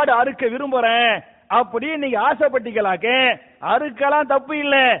 2-3 ஆடு அறுக்க விரும்புறேன் அப்படின்னு நீங்க ஆசைப்பட்டீங்களாக்க அறுக்கலாம், தப்பு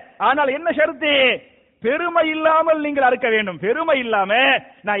இல்லை. ஆனால் என்ன ஷரத்து, பெருமை இல்லாமல் நீங்கள் அறுக்க வேண்டும். பெருமை இல்லாம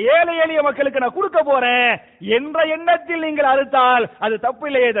நான் ஏழை எளிய மக்களுக்கு நான் கொடுக்க போறேன் என்ற எண்ணத்தில் நீங்கள் அறுத்தால் அது தப்பு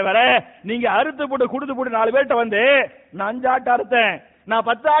இல்லையே தவிர, நீங்க அறுத்து போட்டு கொடுத்து போட்டு 4 பேர்ட்ட நான் 5 ஆட்டை அறுத்தேன், நான்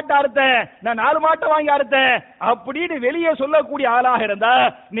 10 ஆட்டை அறுத்தேன், நான் 4 மாட்டை வாங்கி அறுத்தேன் அப்படின்னு வெளியே சொல்லக்கூடிய ஆளாக இருந்தா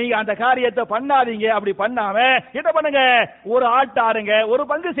நீங்க அந்த காரியத்தை பண்ணாதீங்க. அப்படி பண்ணாம என்ன பண்ணுங்க, ஒரு ஆட்டை ஆறுங்க, ஒரு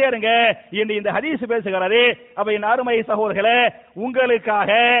பங்கு சேருங்க என்று இந்த ஹதீஸ் பேசுகிறது. அப்ப என் அருமை சகோதரர்களே,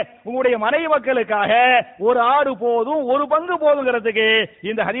 உங்களுக்காக உங்களுடைய மனைவி மக்களுக்காக ஒரு ஆடு போதும், ஒரு பங்கு போதுங்கிறதுக்கு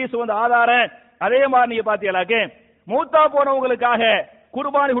இந்த ஹதீஸ் ஆதாரம். அதே மாதிரி நீங்க பாத்தீங்களாக்க மூத்தா போனவங்களுக்காக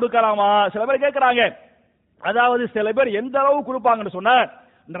குர்பானி கொடுக்கலாமா சில பேர் கேட்கிறாங்க. அதாவது சில பேர் எந்த அளவு கொடுப்பாங்கன்னு சொன்னா,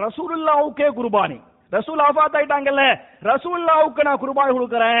 ரசூலுல்லாஹ்வுக்கே குர்பானி, ரசூல் வஃபாத் ஆயிட்டாங்கல்ல, ரசூலுல்லாஹ்வுக்கு நான் குர்பானி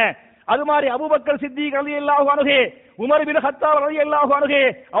கொடுக்கிறேன். அது மாதிரி அபூபக்கர் சித்திக் ரலியல்லாஹு அன்ஹு, உமர் பின் கத்தாப் ரலியல்லாஹு அன்ஹு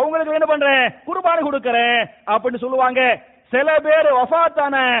அவங்களுக்கு என்ன பண்றேன், குர்பானி கொடுக்கிறேன் அப்படின்னு சொல்லுவாங்க. சில பேர்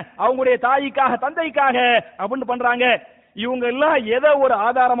வஃபாத்தான அவங்களுடைய தாய்க்காக தந்தைக்காக அப்படின்னு பண்றாங்க. இவங்க எல்லாம் எதை ஒரு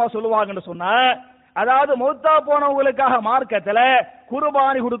ஆதாரமா சொல்லுவாங்கன்னு சொன்னா, அதாவது மௌத்தா போனவங்களுக்காக மார்க்கத்துல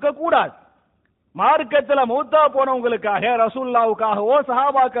குர்பானி கொடுக்க கூடாது. மார்க்கத்தில் மௌத்தா போனவங்களுக்காக ரசூலுல்லாஹ்வுக்காகவோ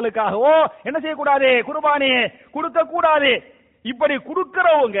சஹாபாக்களுக்காகவோ என்ன செய்யக்கூடாது, குர்பானி கொடுக்க கூடாது. இப்படி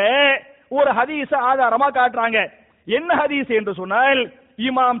கொடுக்கிறவங்க ஒரு ஹதீஸ் ஆதாரமா காட்டுறாங்க. என்ன ஹதீஸ் என்று சொன்னால்,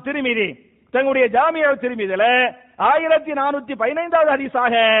 இமாம் திர்மிதி தங்களுடைய ஜாமியா திர்மிதில 1415வது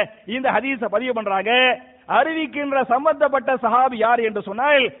ஹதீஸாக இந்த ஹதீஸை பதிவு பண்றாங்க. அறிவிக்கின்ற சம்பந்தப்பட்ட சஹாபி யார் என்று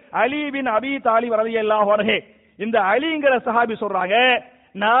சொன்னால் அலி பின் அபி தாலிப் ரலியல்லாஹு அன்ஹு. இந்த அலிங்கிற சஹாபி சொல்றாங்க,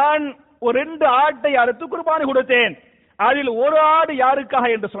 நான் ஒரு 2 ஆட்டை அறுத்து குர்பானி கொடுத்தேன். அதில் ஒரு ஆடு யாருக்காக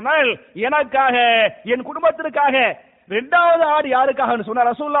என்று சொன்னால் எனக்காக, என் குடும்பத்திற்காக. 2வது ஆடு யாருக்காக என்று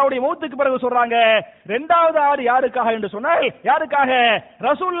சொன்னால் ரசூலுல்லாஹ்வுடைய மௌத்துக்கு பிறகு சொல்றாங்க, 2வது ஆடு யாருக்காக என்று சொன்னால் யாருக்காக,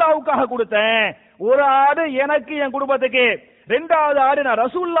 ரசூலுல்லாஹ்வுக்காக கொடுத்தேன். ஒரு ஆடு எனக்கு, என் குடும்பத்துக்கு, 2வது ஆடு நான்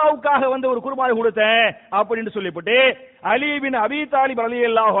ரசூலுல்லாஹ்வுக்காக ஒரு குர்பானி கொடுத்தேன் அப்படின்னு சொல்லிவிட்டு அலி பின் அபி தாலிப்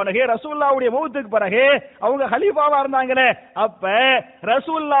ரலியல்லாஹு அன்ஹு ரசூலுல்லாஹ்வுடைய மௌத்துக்கு பிறகு அவங்க கலீஃபாவா இருந்தாங்களே, அப்ப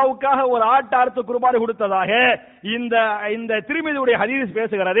ரசூலுல்லாஹ்வுக்காக ஒரு ஆட்டை அறுத்து குர்பானி கொடுத்ததாக இந்த திர்மிதியுடைய ஹதீஸ்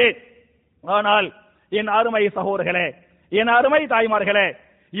பேசுகிறது. ஆனால் என் அருமை சகோதரர்களே, என் அருமை தாய்மார்களே,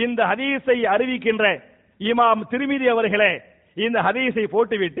 இந்த ஹதீஸை அறிவிக்கின்ற இமாம் திர்மிதி அவர்களே இந்த ஹதீஸை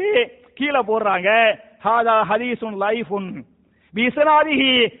போட்டுவிட்டு கீழே போடுறாங்க, ஹாதா ஹதீஸுன் லைஃபுன்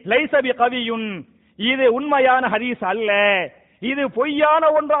பிஸ்னாதிஹி லைஸ பிகவியுன். இது உண்மையான ஹதீஸ் அல்ல, இது பொய்யான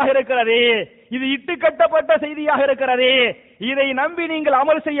ஒன்றாக இருக்கிறது, இது இட்டுக்கட்டப்பட்ட செய்தியாக இருக்கிறது, இதை நம்பி நீங்கள்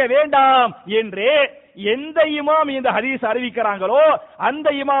அமல் செய்ய வேண்டாம் என்று எந்த இமாம் இந்த ஹதீஸ் அறிவிக்கிறாங்களோ அந்த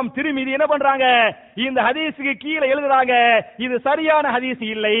இமாம் திர்மிதி என்ன பண்றாங்க, இந்த ஹதீஸுக்கு கீழே எழுதுறாங்க, இது சரியான ஹதீஸ்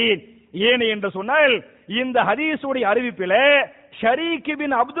இல்லை. ஏன் என்று சொன்னால் இந்த ஹதீஸுடைய அறிவிப்பிலே ஷரீக்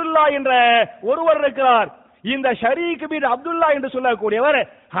பின் அப்துல்லா என்ற ஒருவர் இருக்கிறார். இந்த ஷரீக் பின் அப்துல்லா என்று சொல்லக்கூடியவர்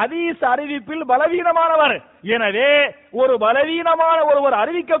ஹதீஸ் அறிவிப்பில் பலவீனமானவர். எனவே ஒரு பலவீனமான ஒருவர்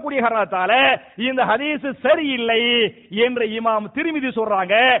அறிவிக்கக்கூடிய காரணத்தால இந்த ஹதீஸ் சரியில்லை என்று இமாம் திர்மிதி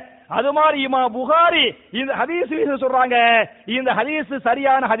சொல்றாங்க. அது மாதிரி இமாம் புகாரி இந்த ஹதீஸ் சொல்றாங்க, இந்த ஹதீஸ்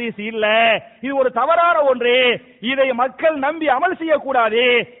சரியான ஹதீஸ் இல்ல, இது ஒரு தவறான ஒன்று, இதை மக்கள் நம்பி அமல் செய்யக்கூடாது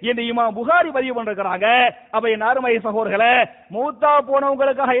என்று இமாம் புகாரி பதிவு பண்றாங்க. அப்ப என் அருமை சகோதரர்களே, மூத்தா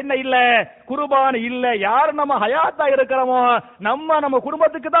போனவங்களுக்காக என்ன இல்ல, குர்பானி இல்ல. யார் நம்ம ஹயாத்தா இருக்கிறோமோ நம்ம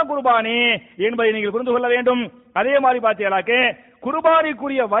குடும்பத்துக்கு தான் குர்பானி என்பதை நீங்கள் புரிந்து கொள்ள வேண்டும். அதே மாதிரி பார்த்தீங்களாக்க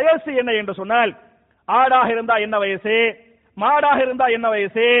குர்பானிக்குரிய வயசு என்ன என்று சொன்னால், ஆடாக இருந்தா என்ன வயசு, மாடாக இருந்தா என்ன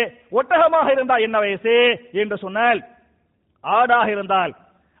வயசு, ஒட்டகமாக இருந்தா என்ன வயசு என்று சொன்னால், ஆடாக இருந்தால்,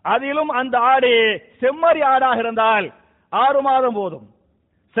 அதிலும் அந்த ஆடு செம்மறி ஆடாக இருந்தால் 6 மாதம் போதும்.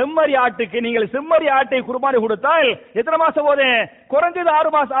 செம்மறி ஆட்டுக்கு நீங்கள் செம்மறி ஆட்டை குர்பானி கொடுத்தால் எத்தனை மாசம் போதும்? குறைஞ்சது 6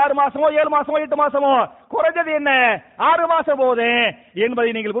 மாசம், 6 மாசமோ 7 மாசமோ 8 மாசமோ, குறைஞ்சது என்ன 6 மாசம் போதும்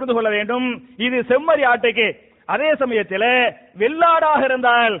என்பதை நீங்கள் புரிந்து கொள்ள வேண்டும். இது செம்மறி ஆட்டுக்கு. அதே சமயத்தில் வெள்ளாடாக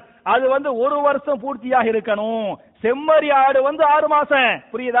இருந்தால் அது 1 வருஷம் பூர்த்தியாக இருக்கணும். செம்மறி ஆடு 6 மாசம்,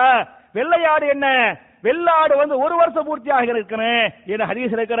 புரியுதா? வெள்ளையாடு என்ன, வெள்ளாடு 1 வருஷம் பூர்த்தியாக இருக்கணும் என்று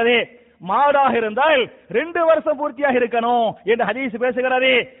ஹதீஸ் இருக்கிறது. மாடாக இருந்தால் 2 வருஷம் பூர்த்தியாக இருக்கணும் என்று ஹதீஸ்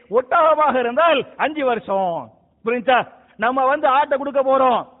பேசுகிறது. ஒட்டகமாக இருந்தால் 5 வருஷம். புரிஞ்சா? நம்ம ஆட்டை கொடுக்க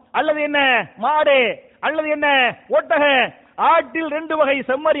போறோம், அல்லது என்ன மாடு, அல்லது என்ன ஒட்டக. ஆட்டில் 2 வகை,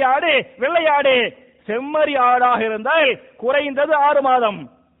 செம்மறி ஆடு, வெள்ளையாடு. செம்மறி ஆடாக இருந்தால் குறைந்தது 6 மாதம்,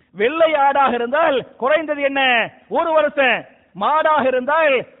 வெள்ளை ஆடாக இருந்தால் குறைந்தது என்ன 1 வருஷம், மாடாக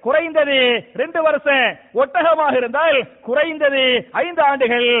இருந்தால் குறைந்தது 2 வருஷம், ஒட்டகமாக இருந்தால் குறைந்தது 5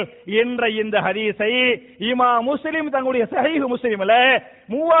 ஆண்டுகள் என்ற இந்த ஹதீஸை இமாம் முஸ்லிம் தங்களுடைய சஹீஹ் முஸ்லிம்ல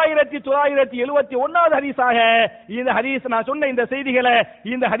 3971வது ஹதீஸாக இந்த ஹதீஸ், நான் சொன்ன இந்த செய்திகளை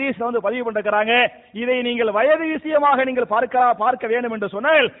இந்த ஹதீஸ்ல பதிவு பண்ணிருக்கிறாங்க. இதை நீங்கள் வயது விஷயமாக நீங்கள் பார்க்க வேண்டும் என்று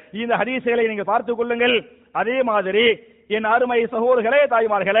சொன்னால் இந்த ஹதீஸ்களை நீங்கள் பார்த்துக் கொள்ளுங்கள். அதே மாதிரி என் அருமை சகோதரர்களே,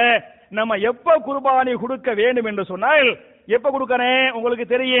 தாய்மார்களே, நம்ம எப்ப குர்பானி கொடுக்க வேண்டும் என்று சொன்னால் எப்ப கொடுக்கணும் உங்களுக்கு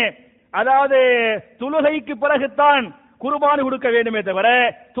தெரியும். அதாவது தொழுகைக்கு பிறகுதான் குர்பானி கொடுக்க வேண்டுமே தவிர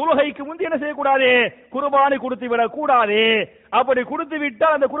தொழுகைக்கு முந்தி என்ன செய்யக்கூடாது, குர்பானி கொடுத்து விடக் கூடாது. அப்படி கொடுத்து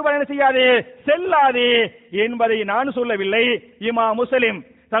விட்டால் அந்த குர்பானி என்ன செய்யாது, செல்லாது என்பதை நான் சொல்லவில்லை. இமாம் முஸ்லிம்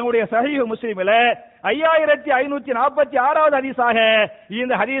தங்களுடைய சஹீஹ் முஸ்லிமில் 5546வது ஹதீஸாக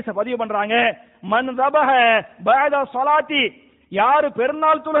இந்த ஹதீஸ பதிவு பண்றாங்க. மன் தபஹ பஅத ஸலாத்தி, யாரு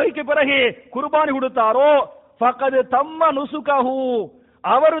பெருநாள் தொழுகைக்கு பிறகு குர்பானி கொடுத்தாரோ ஃபக்கத் தம்ம நுசுகஹு,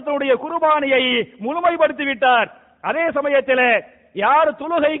 அவர் தன்னுடைய குர்பானியை முழுமைப்படுத்தி விட்டார். அதே சமயத்தில் யார்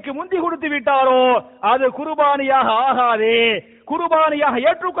தொழுகைக்கு முந்தி கொடுத்து விட்டாரோ அது குர்பானியாக ஆகாது, குர்பானியாக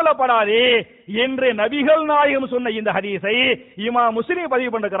ஏற்றுக்கொள்ளப்படாது என்று நபிகள் நாயகம் சொன்ன இந்த ஹதீஸை இமாம் முஸ்லிம்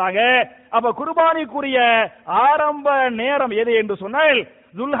பதிவு பண்ணிருக்கிறாங்க. அப்ப குர்பானிக்குரிய ஆரம்ப நேரம் எது என்று சொன்னால்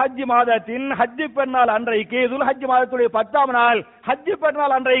துல்ஹஜ் மாதத்தின் ஹஜ் பெருநாள் அன்றைக்கு, துல்ஹஜ் மாதத்துடைய 10ஆம் நாள் ஹஜ்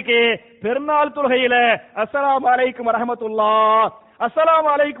பெருநாள் அன்றைக்கு பெருநாள் தொழுகையில அஸ்ஸலாமு அலைக்கும் வரஹ்மத்துல்லாஹ், அஸ்ஸலாமு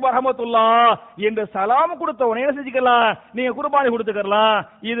அலைக்கும் வரஹ்மத்துல்லாஹ் என்று சலாம் கொடுத்த உடனே என்ன செஞ்சுக்கலாம், நீங்க குர்பானி கொடுத்துக்கலாம்.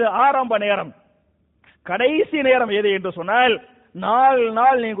 இது ஆரம்ப நேரம். கடைசி நேரம் எது என்று சொன்னால் 4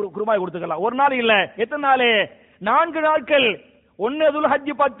 நாள் நீங்க குர்பானி கொடுத்துக்கலாம். ஒரு நாள் இல்ல, எத்தனை நாள், 4 நாட்கள். 1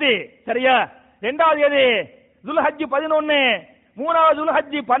 துல்ஹஜ் 10, சரியா? 2வது எது துல்ஹஜ் 11, 3வது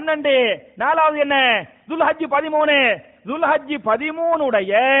துல்ஹஜ் 12, 4வது என்ன துல்ஹஜ் 13. துல்ஹஜ் 13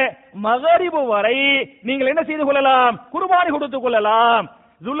 உடைய மகரிபு வரை நீங்கள் என்ன செய்து கொள்ளலாம், குர்பானி கொடுத்துக் கொள்ளலாம்.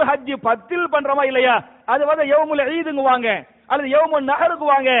 துல்ஹஜ் 10 பண்றமா இல்லையா, அது யௌமுல் ஈதுங்குவாங்க அல்லது யௌமுன் நஹருக்கு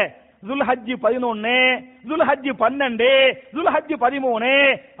வாங்க. துல்ஹஜ் 11, துல்ஹஜ் 12, துல்ஹஜ் 13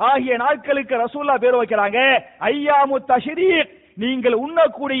 ஆகிய நாட்களுக்கு ரசூலுல்லாஹ் பேர் வைக்கிறாங்க ஐயாமு தஷ்ரீக், நீங்கள்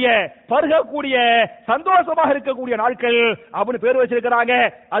உண்ணக்கூடிய பருகக்கூடிய சந்தோஷமாக இருக்கக்கூடிய நாட்கள் அப்படின்னு பேர் வச்சிருக்கிறாங்க.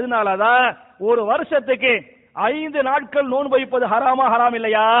 அதனாலதான் ஒரு வருஷத்துக்கு 5 நாட்கள் நோன்பு வைப்பது ஹராமா, ஹராம்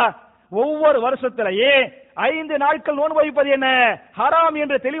இல்லையா? ஒவ்வொரு வருஷத்திலேயே 5 நாட்கள் நோன்பு வைப்பது என்ன ஹராம்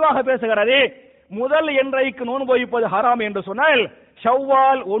என்று தெளிவாக பேசுகிறது. முதல் என்றைக்கு நோன்பு வைப்பது ஹராம் என்று சொன்னால்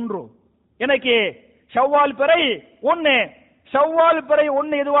ஷவ்வால் 1, எனக்கு ஷவ்வால் பிறை 1, ஷவ்வால் பிறை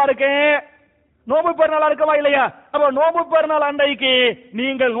 1 எதுவா இருக்கு, நோன்பு பெருநாள் இருக்கவா இல்லையா? அப்ப நோன்பு பெருநாள் அன்றைக்கு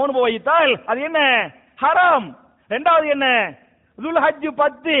நீங்கள் நோன்பு வைத்தால் அது என்ன ஹராம். 2வது என்ன துல்ஹஜ்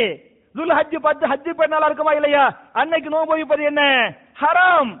 10, துல்ஹஜ் 10 ஹஜ் பெருநாள் இருக்கவா இல்லையா, அன்னைக்கு நோன்பு வைப்பது என்ன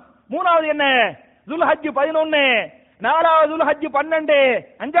ஹராம். 3வது என்ன துல்ஹஜ் 11, 4வது துல்ஹஜ் 12,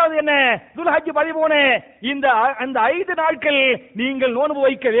 5வது என்ன துல்ஹஜ் 13. இந்த 5 நாட்கள் நீங்கள் நோன்பு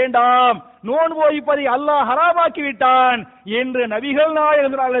வைக்க வேண்டாம், நோன்பு வைப்பதை அல்லாஹ் ஹராமாக்கி விட்டான் என்று நபிகள்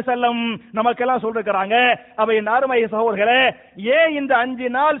நாயகம் ஸல்லல்லாஹு அலைஹி வஸல்லம் நமக்கெல்லாம் சொல்லிருக்கிறாங்க. அப்ப என் அருமை சகோதரர்களே, ஏன் இந்த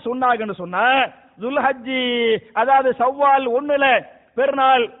 5 நாள் சொன்னாங்கன்னு சொன்னா, துல்ஹஜ் அதாவது ஷவ்வால் 1ல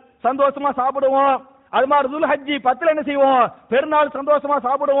பெருநாள் சந்தோஷமா சாப்பிடுவோம். அது மாதிரி துல்ஹஜ் 10ல என்ன செய்வோம், பெருநாள் சந்தோஷமா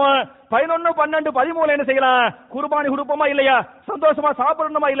சாப்பிடுவோம். 11, 12, 13 என்ன செய்யலாம், குர்பானி கொடுப்போமா இல்லையா, சந்தோஷமா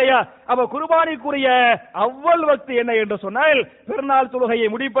சாப்பிடணுமா இல்லையா? அப்ப குர்பானிக்குரிய அவ்வல் வக்து என்ன என்று சொன்னால் பெருநாள் தொழுகையை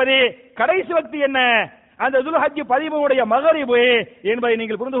முடிப்பது. கடைசி வக்து என்ன, அந்த துல்ஹஜ் 13 மகரிபு என்பதை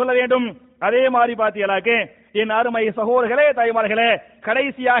நீங்கள் புரிந்து கொள்ள வேண்டும். அதே மாதிரி பாத்தீங்களாக்கு என் அருமை சகோதரர்களே, தாய்மார்களே,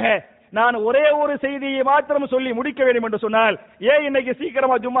 கடைசியாக நான் ஒரே ஒரு செய்தியை மாத்திரம் சொல்லி முடிக்க வேண்டும் என்று சொன்னால், ஏன் இன்னைக்கு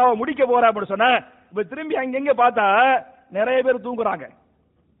சீக்கிரமா ஜும்மாவை முடிக்க போறேன் அப்படின்னு சொன்ன, இப்ப திரும்பி அங்கங்க பார்த்தா நிறைய பேர் தூங்குறாங்க.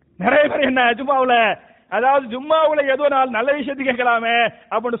 நிறைய பேர் என்ன ஜும்மாவுல அதாவது ஜும்மாவுல ஏதோ நல்ல விஷயத்துக்கு கேட்கலாமே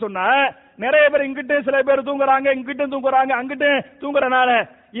அப்படின்னு சொன்னா நிறைய பேர் இங்கிட்டு சில பேர் தூங்குறாங்க, இங்கிட்டு தூங்குறாங்க, அங்கிட்டு தூங்குறனால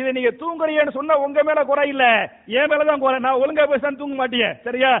இது நீங்க தூங்குறீங்கன்னு சொன்னா உங்க மேல குறை இல்ல, என் மேலதான் குறை. நான் ஒழுங்கா பேச தூங்க மாட்டேன்,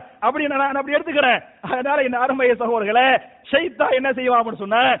 சரியா? அப்படி நான் அப்படி எடுத்துக்கிறேன். அதனால இந்த அருமைய சகோதரர்களே, ஷைத்தான் என்ன செய்வான் அப்படின்னு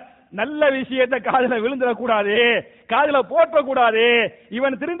சொன்னா, நல்ல விஷயத்தை காதுல விழுந்துடக்கூடாது, காதுல போற்றக்கூடாது,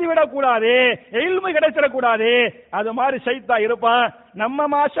 இவன் திருந்தி விடக்கூடாது, இல்மு கிடைச்சிடக்கூடாது. அது மாதிரி ஷைத்தான் இருப்பான். நம்ம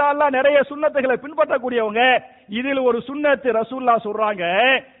மாஷா அல்லாஹ் நிறைய சுன்னத்துகளை பின்பற்றக்கூடியவங்க. இதில் ஒரு சுன்னத்து ரசூலுல்லாஹ் சொல்றாங்க,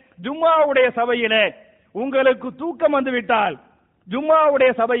 ஜும்மாவுடைய சபையில உங்களுக்கு தூக்கம் வந்து விட்டால்,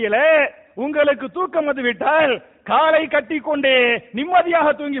 ஜும்மாவுடைய சபையில உங்களுக்கு தூக்கம் வந்து விட்டால் காலை கட்டி கொண்டு நிம்மதியாக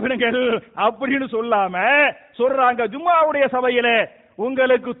தூங்கி விடுங்கள் அப்படின்னு சொல்லாம சொல்றாங்க, ஜும்மாவுடைய சபையில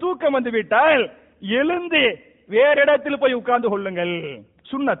உங்களுக்கு தூக்கம் வந்து விட்டால் எழுந்து வேற இடத்தில் போய் உட்கார்ந்து கொள்ளுங்கள்.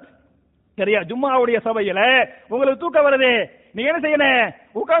 சுன்னத், சரியா? ஜும்மாவுடைய சபையில உங்களுக்கு தூக்கம் வருது, நீங்க என்ன செய்யணும்?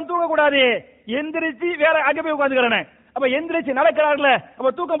 உட்கார்ந்து தூங்க கூடாது, எந்திரிச்சு வேற அங்க போய் உட்கார்ந்துக்கிறேன். அப்ப எந்திரிச்சு நடக்கிறார்ல,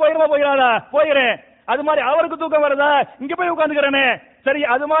 அப்ப தூக்கம் போயிடாதா? போயிரு. அது மாதிரி அவருக்கு தூக்கம் வருதா, இங்க போய் உட்கார்ந்துக்கிறேன்னு, சரி?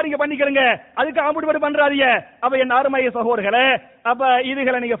 அது மாதிரி இங்க பண்ணிக்கிறங்க, அதுக்கு ஆம்பிட்டு பண்றாதீங்க. அப்ப என் அருமை சகோதரர்களே, அப்ப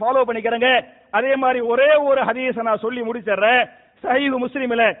இதுகளை நீங்க ஃபாலோ பண்ணிக்கிறங்க. அதே மாதிரி ஒரே ஒரு ஹதீஸ நான் சொல்லி முடிச்சிடுறேன். சஹீஹ்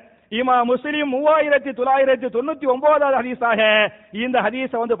முஸ்லிம்ல இமாம் முஸ்லிம் 3999வது ஹதீஸாக இந்த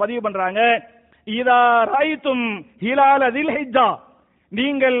ஹதீஸை பதிவு பண்றாங்க. இதா ராய்தும் ஹிலால தில்ஹிஜ்ஜா,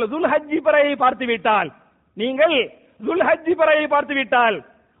 நீங்கள் துல்ஹஜ் பிறையை பார்த்து விட்டால், நீங்கள் துல்ஹஜ் பிறையை பார்த்து விட்டால்,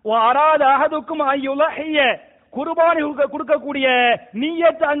 வஅராத அஹதுக்கும் அய்யுலஹிய, குர்பானி கொடுக்கக்கூடிய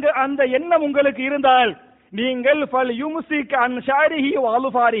நியத் அங்க அந்த எண்ணம் உங்களுக்கு இருந்தால், நீங்கள் ஃபல் யும்சிக் அன் ஷாரிஹி வ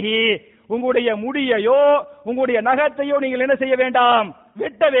அல்ஃபாரிஹி, உங்களுடைய முடியையோ உங்களுடைய நகத்தையோ நீங்கள் என்ன செய்ய வேண்டாம்?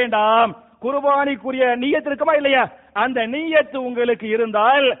 வெட்ட வேண்டாம். குர்பானிக்குரிய நியத் இருக்குமா இல்லையா? அந்த நியத்து உங்களுக்கு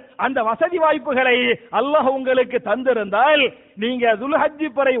இருந்தால், அந்த வசதி வாய்ப்புகளை அல்லாஹ் உங்களுக்கு தந்திருந்தால், நீங்க துல்ஹஜ்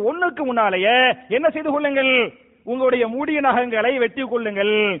பிறை 1க்கு முன்னாலேயே என்ன செய்து கொள்ளுங்கள்? உங்களுடைய முடி நகங்களை வெட்டி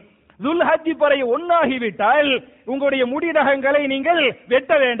கொள்ளுங்கள். துல்ஹஜ் பிறை 1 ஆகிவிட்டால் உங்களுடைய முடி நகங்களை நீங்கள்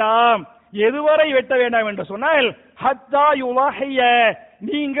வெட்ட வேண்டாம். எதுவரை வெட்ட வேண்டாம் என்று சொன்னால், ஹத்தா யுலஹிய,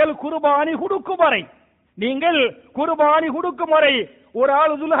 நீங்கள் குர்பானி கொடுக்கும் வரை, நீங்கள் குர்பானி கொடுக்கும் வரை. ஒரு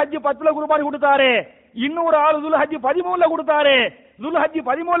ஆள் துல்ஹஜ் 10ல குர்பானி கொடுத்தாரு, இன்னொரு ஆள் துல்ஹஜ் 13ல கொடுத்தாரு, துல்ஹஜ்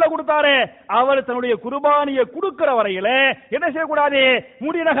 13ல கொடுத்தாரு, அவர் தன்னுடைய குர்பானியை கொடுக்கிற வரையில என்ன செய்யக்கூடாது?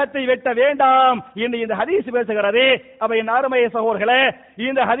 முடிநகத்தை வெட்ட வேண்டாம் என்று இந்த ஹதீஸ் பேசுகிறது. அப்ப என் அருமை சகோதரர்களே,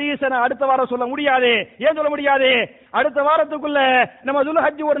 இந்த ஹதீஸை நான் அடுத்த வாரம் சொல்ல முடியாது. ஏன் சொல்ல முடியாது? அடுத்த வாரத்துக்குள்ள நம்ம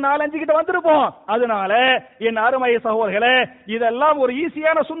துல்ஹஜ் ஒரு 4-5 கிட்ட வந்திருப்போம். அதனால என் அருமை சகோதரர்களே, இதெல்லாம் ஒரு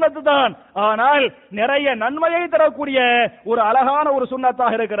ஈஸியான சுன்னத்து தான், ஆனால் நிறைய நன்மையை தரக்கூடிய ஒரு அழகான ஒரு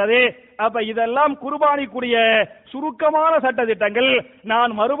சுன்னத்தாக இருக்கிறது. அப்ப இதெல்லாம் குர்பானிக்குரிய சுருக்கமான சட்ட திட்டங்கள்.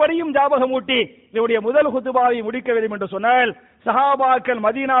 நான் மறுபடியும் ஞாபகமூட்டி இவருடைய முதல் குத்துபாவை முடிக்க வேண்டும் என்று சொன்னால், சஹாபாக்கள்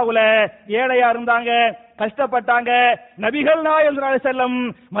மதீனாவுல ஏழையா இருந்தாங்க, கஷ்டப்பட்டாங்க. நபிகள் நாயகம் ஸல்லல்லாஹு அலைஹி வஸல்லம்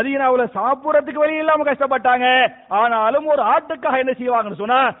மதீனாவுல சாப்பிடறதுக்கு வழி இல்லாம கஷ்டப்பட்டாங்க. ஆனாலும் ஒரு ஆட்டுக்காக என்ன செய்வாங்கன்னு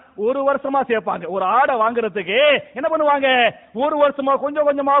சொன்னா, ஒரு வருஷமா சேர்ப்பாங்க. ஒரு ஆடை வாங்குறதுக்கு என்ன பண்ணுவாங்க? ஒரு வருஷமா கொஞ்சம்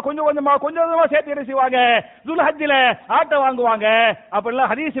கொஞ்சமா சேர்த்து என்ன செய்வாங்க? துல்ஹஜ்ல ஆட்டை வாங்குவாங்க.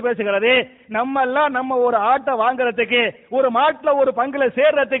 அப்படிலாம் ஹதீஸ் பேசுகிறது. நம்ம எல்லாம் நம்ம ஒரு ஆட்டை வாங்குறதுக்கு, ஒரு மாட்டுல ஒரு பங்குல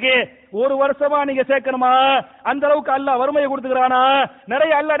சேர்றதுக்கு ஒரு வருஷமா நீங்க சேர்க்கணுமா? அந்த அளவுக்கு அல்லாஹ் வறுமையை கொடுத்துக்கிறானா?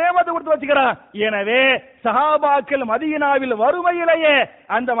 நிறைய அல்லாஹ் நேமத்தை கொடுத்து வச்சுக்கிறான். எனவே சஹாபாக்கள் மதீனாவில் வறுமையிலேயே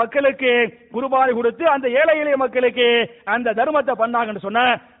அந்த மக்களுக்கு குர்பானி கொடுத்து அந்த ஏழை எளிய மக்களுக்கு அந்த தர்மத்தை பண்ணாங்கன்னு சொன்ன,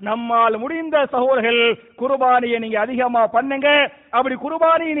 நம்மால் முடிந்த சகோதரர்கள் குர்பானியை நீங்க அதிகமா பண்ணுங்க. அப்படி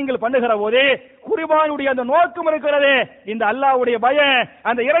குர்பானியை நீங்கள் பண்ணுகிற போது குர்பானியுடைய அந்த நோக்கம் இருக்கிறது, இந்த அல்லாஹ்வுடைய பயம்,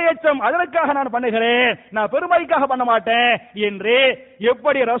 அந்த இறையச்சம், அதற்காக நான் பண்ணுகிறேன், நான் பெருமைக்காக பண்ண மாட்டேன் என்று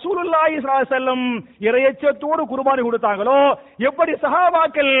எப்படி ரசூலுல்லாஹி ஸல்லல்லாஹு அலைஹி வஸல்லம் இறையச்சத்தோடு குர்பானி கொடுத்தாங்களோ, எப்படி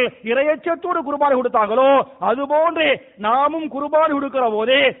சஹாபாக்கள் இறையச்சத்தோடு குர்பானி கொடுத்தாங்களோ, அதுபோன்று நாமும் குர்பானி கொடுக்கிற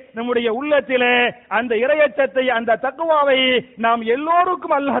போது நம்முடைய உள்ளத்திலே அந்த இறையச்சத்தை, அந்த தக்வாவை நாம்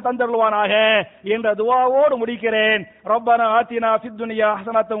எல்லோருக்கும் அல்லாஹ் தந்தருள்வானாக என்ற துஆவோடு முடிக்கிறேன். ரப்பனா ஆத்தினா ஃபித் துன்யா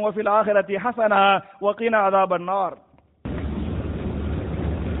ஹஸனத்தன் வ ஃபில் ஆখিরাতি ஹஸனா வ கினா அஸாபன் நார்.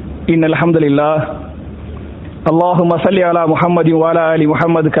 இன்னல் ஹம்துலில்லாஹ் اللهم صل على محمد وعلى ال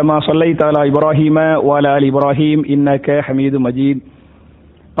محمد كما صليت على ابراهيم وعلى ال ابراهيم انك حميد مجيد.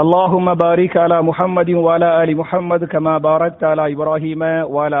 اللهم بارك على محمد وعلى ال محمد كما باركت على ابراهيم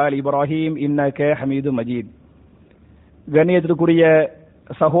وعلى ال ابراهيم انك حميد مجيد. கண்ணியத்திற்குரிய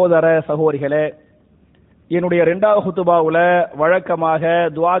சகோதர சகோதரிகளே, என்னுடைய 2வது குத்துபாவுல வழக்கமாக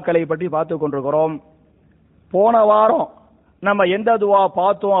துஆக்களை பற்றி பார்த்து கொண்டிருக்கிறோம். போன வாரம் நம்ம எந்த துஆ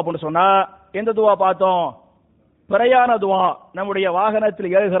பார்த்தோம் அப்படின்னு சொன்னா, எந்த துஆ பார்த்தோம்? பிரயாண துஆ. நம்முடைய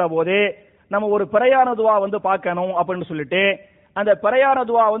வாகனத்தில் ஏறுகிற போது நம்ம ஒரு பிரயாண துஆ பார்க்கணும் அப்படின்னு சொல்லிட்டு அந்த பிரயாண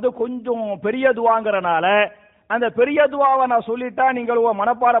துவா கொஞ்சம் பெரிய துவாங்கறனால அந்த பெரிய துவாவை நான் சொல்லிட்டா நீங்கள்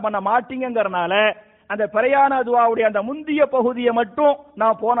மனப்பாடம் பண்ண மாட்டீங்கங்கறனால அந்த பிரயாண துவாவுடைய அந்த முந்திய பகுதியை மட்டும்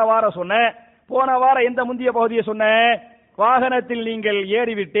நான் போன வாரம் சொன்னேன். போன வாரம் எந்த முந்திய பகுதியை சொன்னேன்? வாகனத்தில் நீங்கள்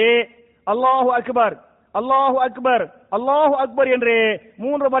ஏறிவிட்டு அல்லாஹு அக்பர் அல்லாஹு அக்பர் அல்லாஹு அக்பர் என்று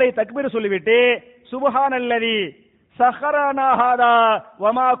 3 முறை தக்பீர் சொல்லிவிட்டு சுப்ஹானல்லதி சஹரனா ஹாதா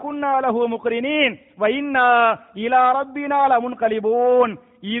வமா குன்னா லஹு முக்ரினீன் வ இன்னா இலா ரப்பினா லமுன்கலிபூன்.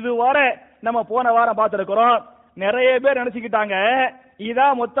 இதுவரை நம்ம போன வாரம் பார்த்திருக்கிறோம். நிறைய பேர் நினைச்சுக்கிட்டாங்க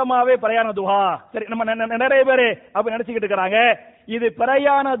இதான் மொத்தமாவே பிரயாண துவா. சரி, நம்ம நிறைய பேர் அப்ப நினைச்சுக்கிட்டு இருக்காங்க இது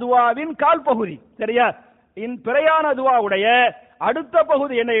பிரயாண துவாவின் கால் பகுதி. சரியா? இந்த பிரயாண துவாவுடைய அடுத்த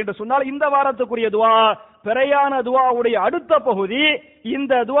பகுதி என்ன என்று சொன்னால் இந்த வாரத்துக்குரிய துவா பிரயாண துவாவுடைய அடுத்த பகுதி.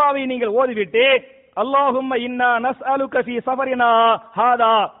 இந்த துவாவை நீங்கள் ஓதிவிட்டு அல்லாஹும்ம இன்னா நஸ்அலுக ஃபீ ஸஃபரினா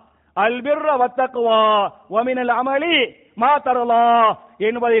ஹாதா அல் பிர்ர வத்தக்வா வ மினல் அமலி மா தர்லா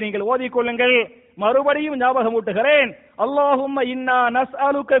என்பதை நீங்கள் ஓதிக்கொள்ளுங்கள். மறுபடியும் ஞாபகம் ஊட்டுகிறேன். அல்லாஹும்ம இன்னா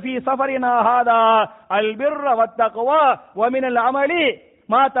நஸ்அலுக ஃபீ ஸஃபரினா ஹாதா அல் பிர்ர வத்தக்வா வ மினல் அமலி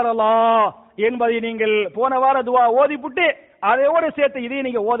மா தர்லா என்பதை நீங்கள் போன வார துவா ஓதிப்புட்டு அதையோடு சேர்த்து இதை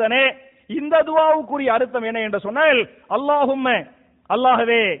நீங்க ஓதனே. இந்த துவாவுக்குரிய அர்த்தம் என்ன என்று சொன்னால் அல்லாஹும்ம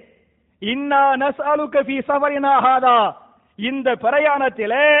அல்லாஹ்வே இன்னா நஸ்அலுக ஃபீ ஸஃபரினா ஹாதா இந்த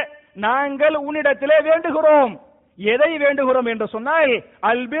பிரயாணத்திலே நாங்கள் உன்னிடத்திலே வேண்டுகிறோம். எதை வேண்டுகிறோம் என்று சொன்னால்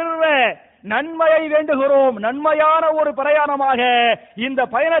அல் பிர்ர நன்மையை வேண்டுகிறோம். நன்மையான ஒரு பிரயாணமாக இந்த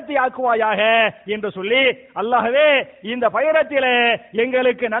பயணத்தை ஆக்குவாயாக என்று சொல்லி அல்லாஹ்வே இந்த பயணத்திலே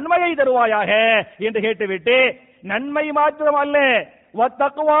எங்களுக்கு நன்மையை தருவாயாக என்று கேட்டுவிட்டு நன்மை மாத்திரம் அல்ல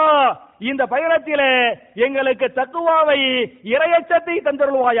வத்தக்வா இந்த பயணத்திலே எங்களுக்கு தக்குவாவை இறையச்சத்தை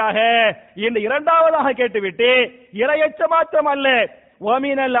தந்தருள்வாயாக என்று இரண்டாவதாக கேட்டுவிட்டு இறையச்ச மாத்திரம் அல்ல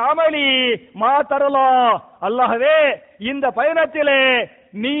வமினல் அமலி மா தரலா அல்லாஹ்வே இந்த பயணத்திலே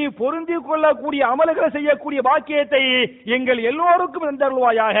நீ பொருந்திக் கொள்ளக்கூடிய அமல்களை செய்யக்கூடிய பாக்கியத்தை எங்கள் எல்லோருக்கும்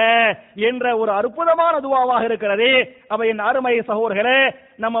தந்தருள்வாயாக என்ற ஒரு அற்புதமான துவாவாக இருக்கிறது. அப்ப என் அருமை சகோதரர்களே,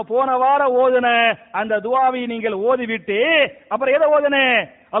 நம்ம போன வாரம் ஓதுன அந்த துவாவை நீங்கள் ஓதிவிட்டு அப்புறம் எதை ஓதுன?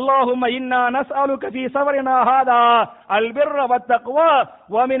 அல்லாஹும்ம இன்னா நஸ்அலுக ஃபீ ஸஃபரினா ஹாதா அல் பிர்ர வத்தக்வா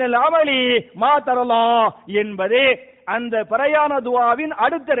வ மினல் அமலி மா தரலா என்பது அந்த பிரயாண துவாவின்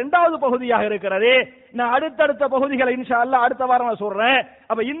அடுத்த 2வது பகுதியாக இருக்கிறது. நான் அடுத்தடுத்த பகுதிகளை இன்ஷா அல்லாஹ் அடுத்த வாரம் நான் சொல்றேன்.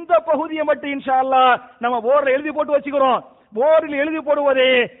 அப்ப இந்த பகுதியை மட்டும் இன்ஷா அல்லாஹ் நம்ம போர்டில் எழுதி போட்டு வச்சுக்கிறோம். போர்டில் எழுதி போடுவது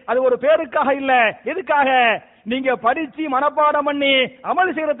அது ஒரு பேருக்காக இல்ல. எதுக்காக? நீங்க படிச்சு மனப்பாடம் பண்ணி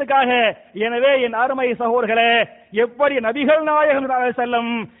அமல் செய்யறதுக்காக. எனவே என் அருமை சகோதரர்களே, எப்படி நபிகள் நாயகம்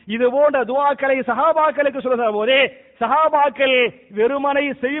செல்லும் இது போன்ற துஆக்களை சஹாபாக்களுக்கு சொல்லுகிற போது சஹாபாக்கள் வெறுமனை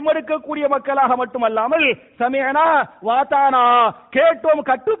செய்மடுக்கக்கூடிய மக்களாக மட்டுமல்லாமல் சமிஅனா வாதானா கேட்டோம்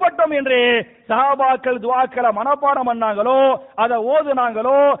கட்டுப்பட்டோம் என்று சஹாபாக்கள் துஆக்களை மனப்பாடம் பண்ணாங்களோ அதை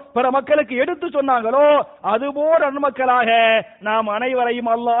ஓதுனாங்களோ பிற மக்களுக்கு எடுத்து சொன்னாங்களோ அதுபோல நன்மக்களாக நாம்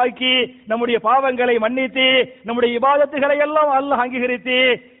அனைவரையும் அல்லாஹ் ஆக்கி நம்முடைய பாவங்களை மன்னித்து நம்முடைய இபாதத்துகளை எல்லாம் அல்லாஹ் அங்கீகரித்து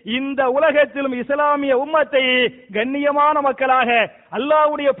இந்த உலகத்திலும் இஸ்லாமிய உம்மத்தை கண்ணியமான மக்களாக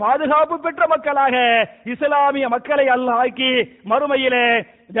அல்லாஹ்வுடைய பாதுகாப்பு பெற்ற மக்களாக இஸ்லாமிய மக்களை அல்லாஹ் ஆக்கி மறுமையிலே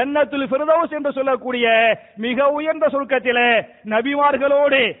ஜன்னத்துல் ஃபிர்தௌஸ் என்று சொல்லக்கூடிய மிக உயர்ந்த சொர்க்கத்திலே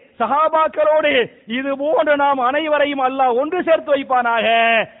நபிமார்களோடு சஹாபாக்களோடு இது போன்று நாம் அனைவரையும் அல்லாஹ் ஒன்று சேர்த்து வைப்பானாக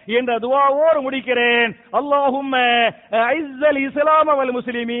என்ற துஆவோடு முடிக்கிறேன். அல்லாஹும்ம ஐஸல் இஸ்லாம வல்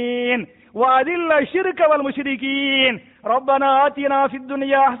முஸ்லிமீன் وأذل الشرك والمشركين ربنا آتنا في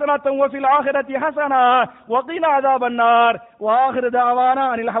الدنيا حسنة وفي الآخرة حسنة وقنا عذاب النار وآخر دعوانا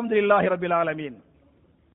أن الحمد لله رب العالمين.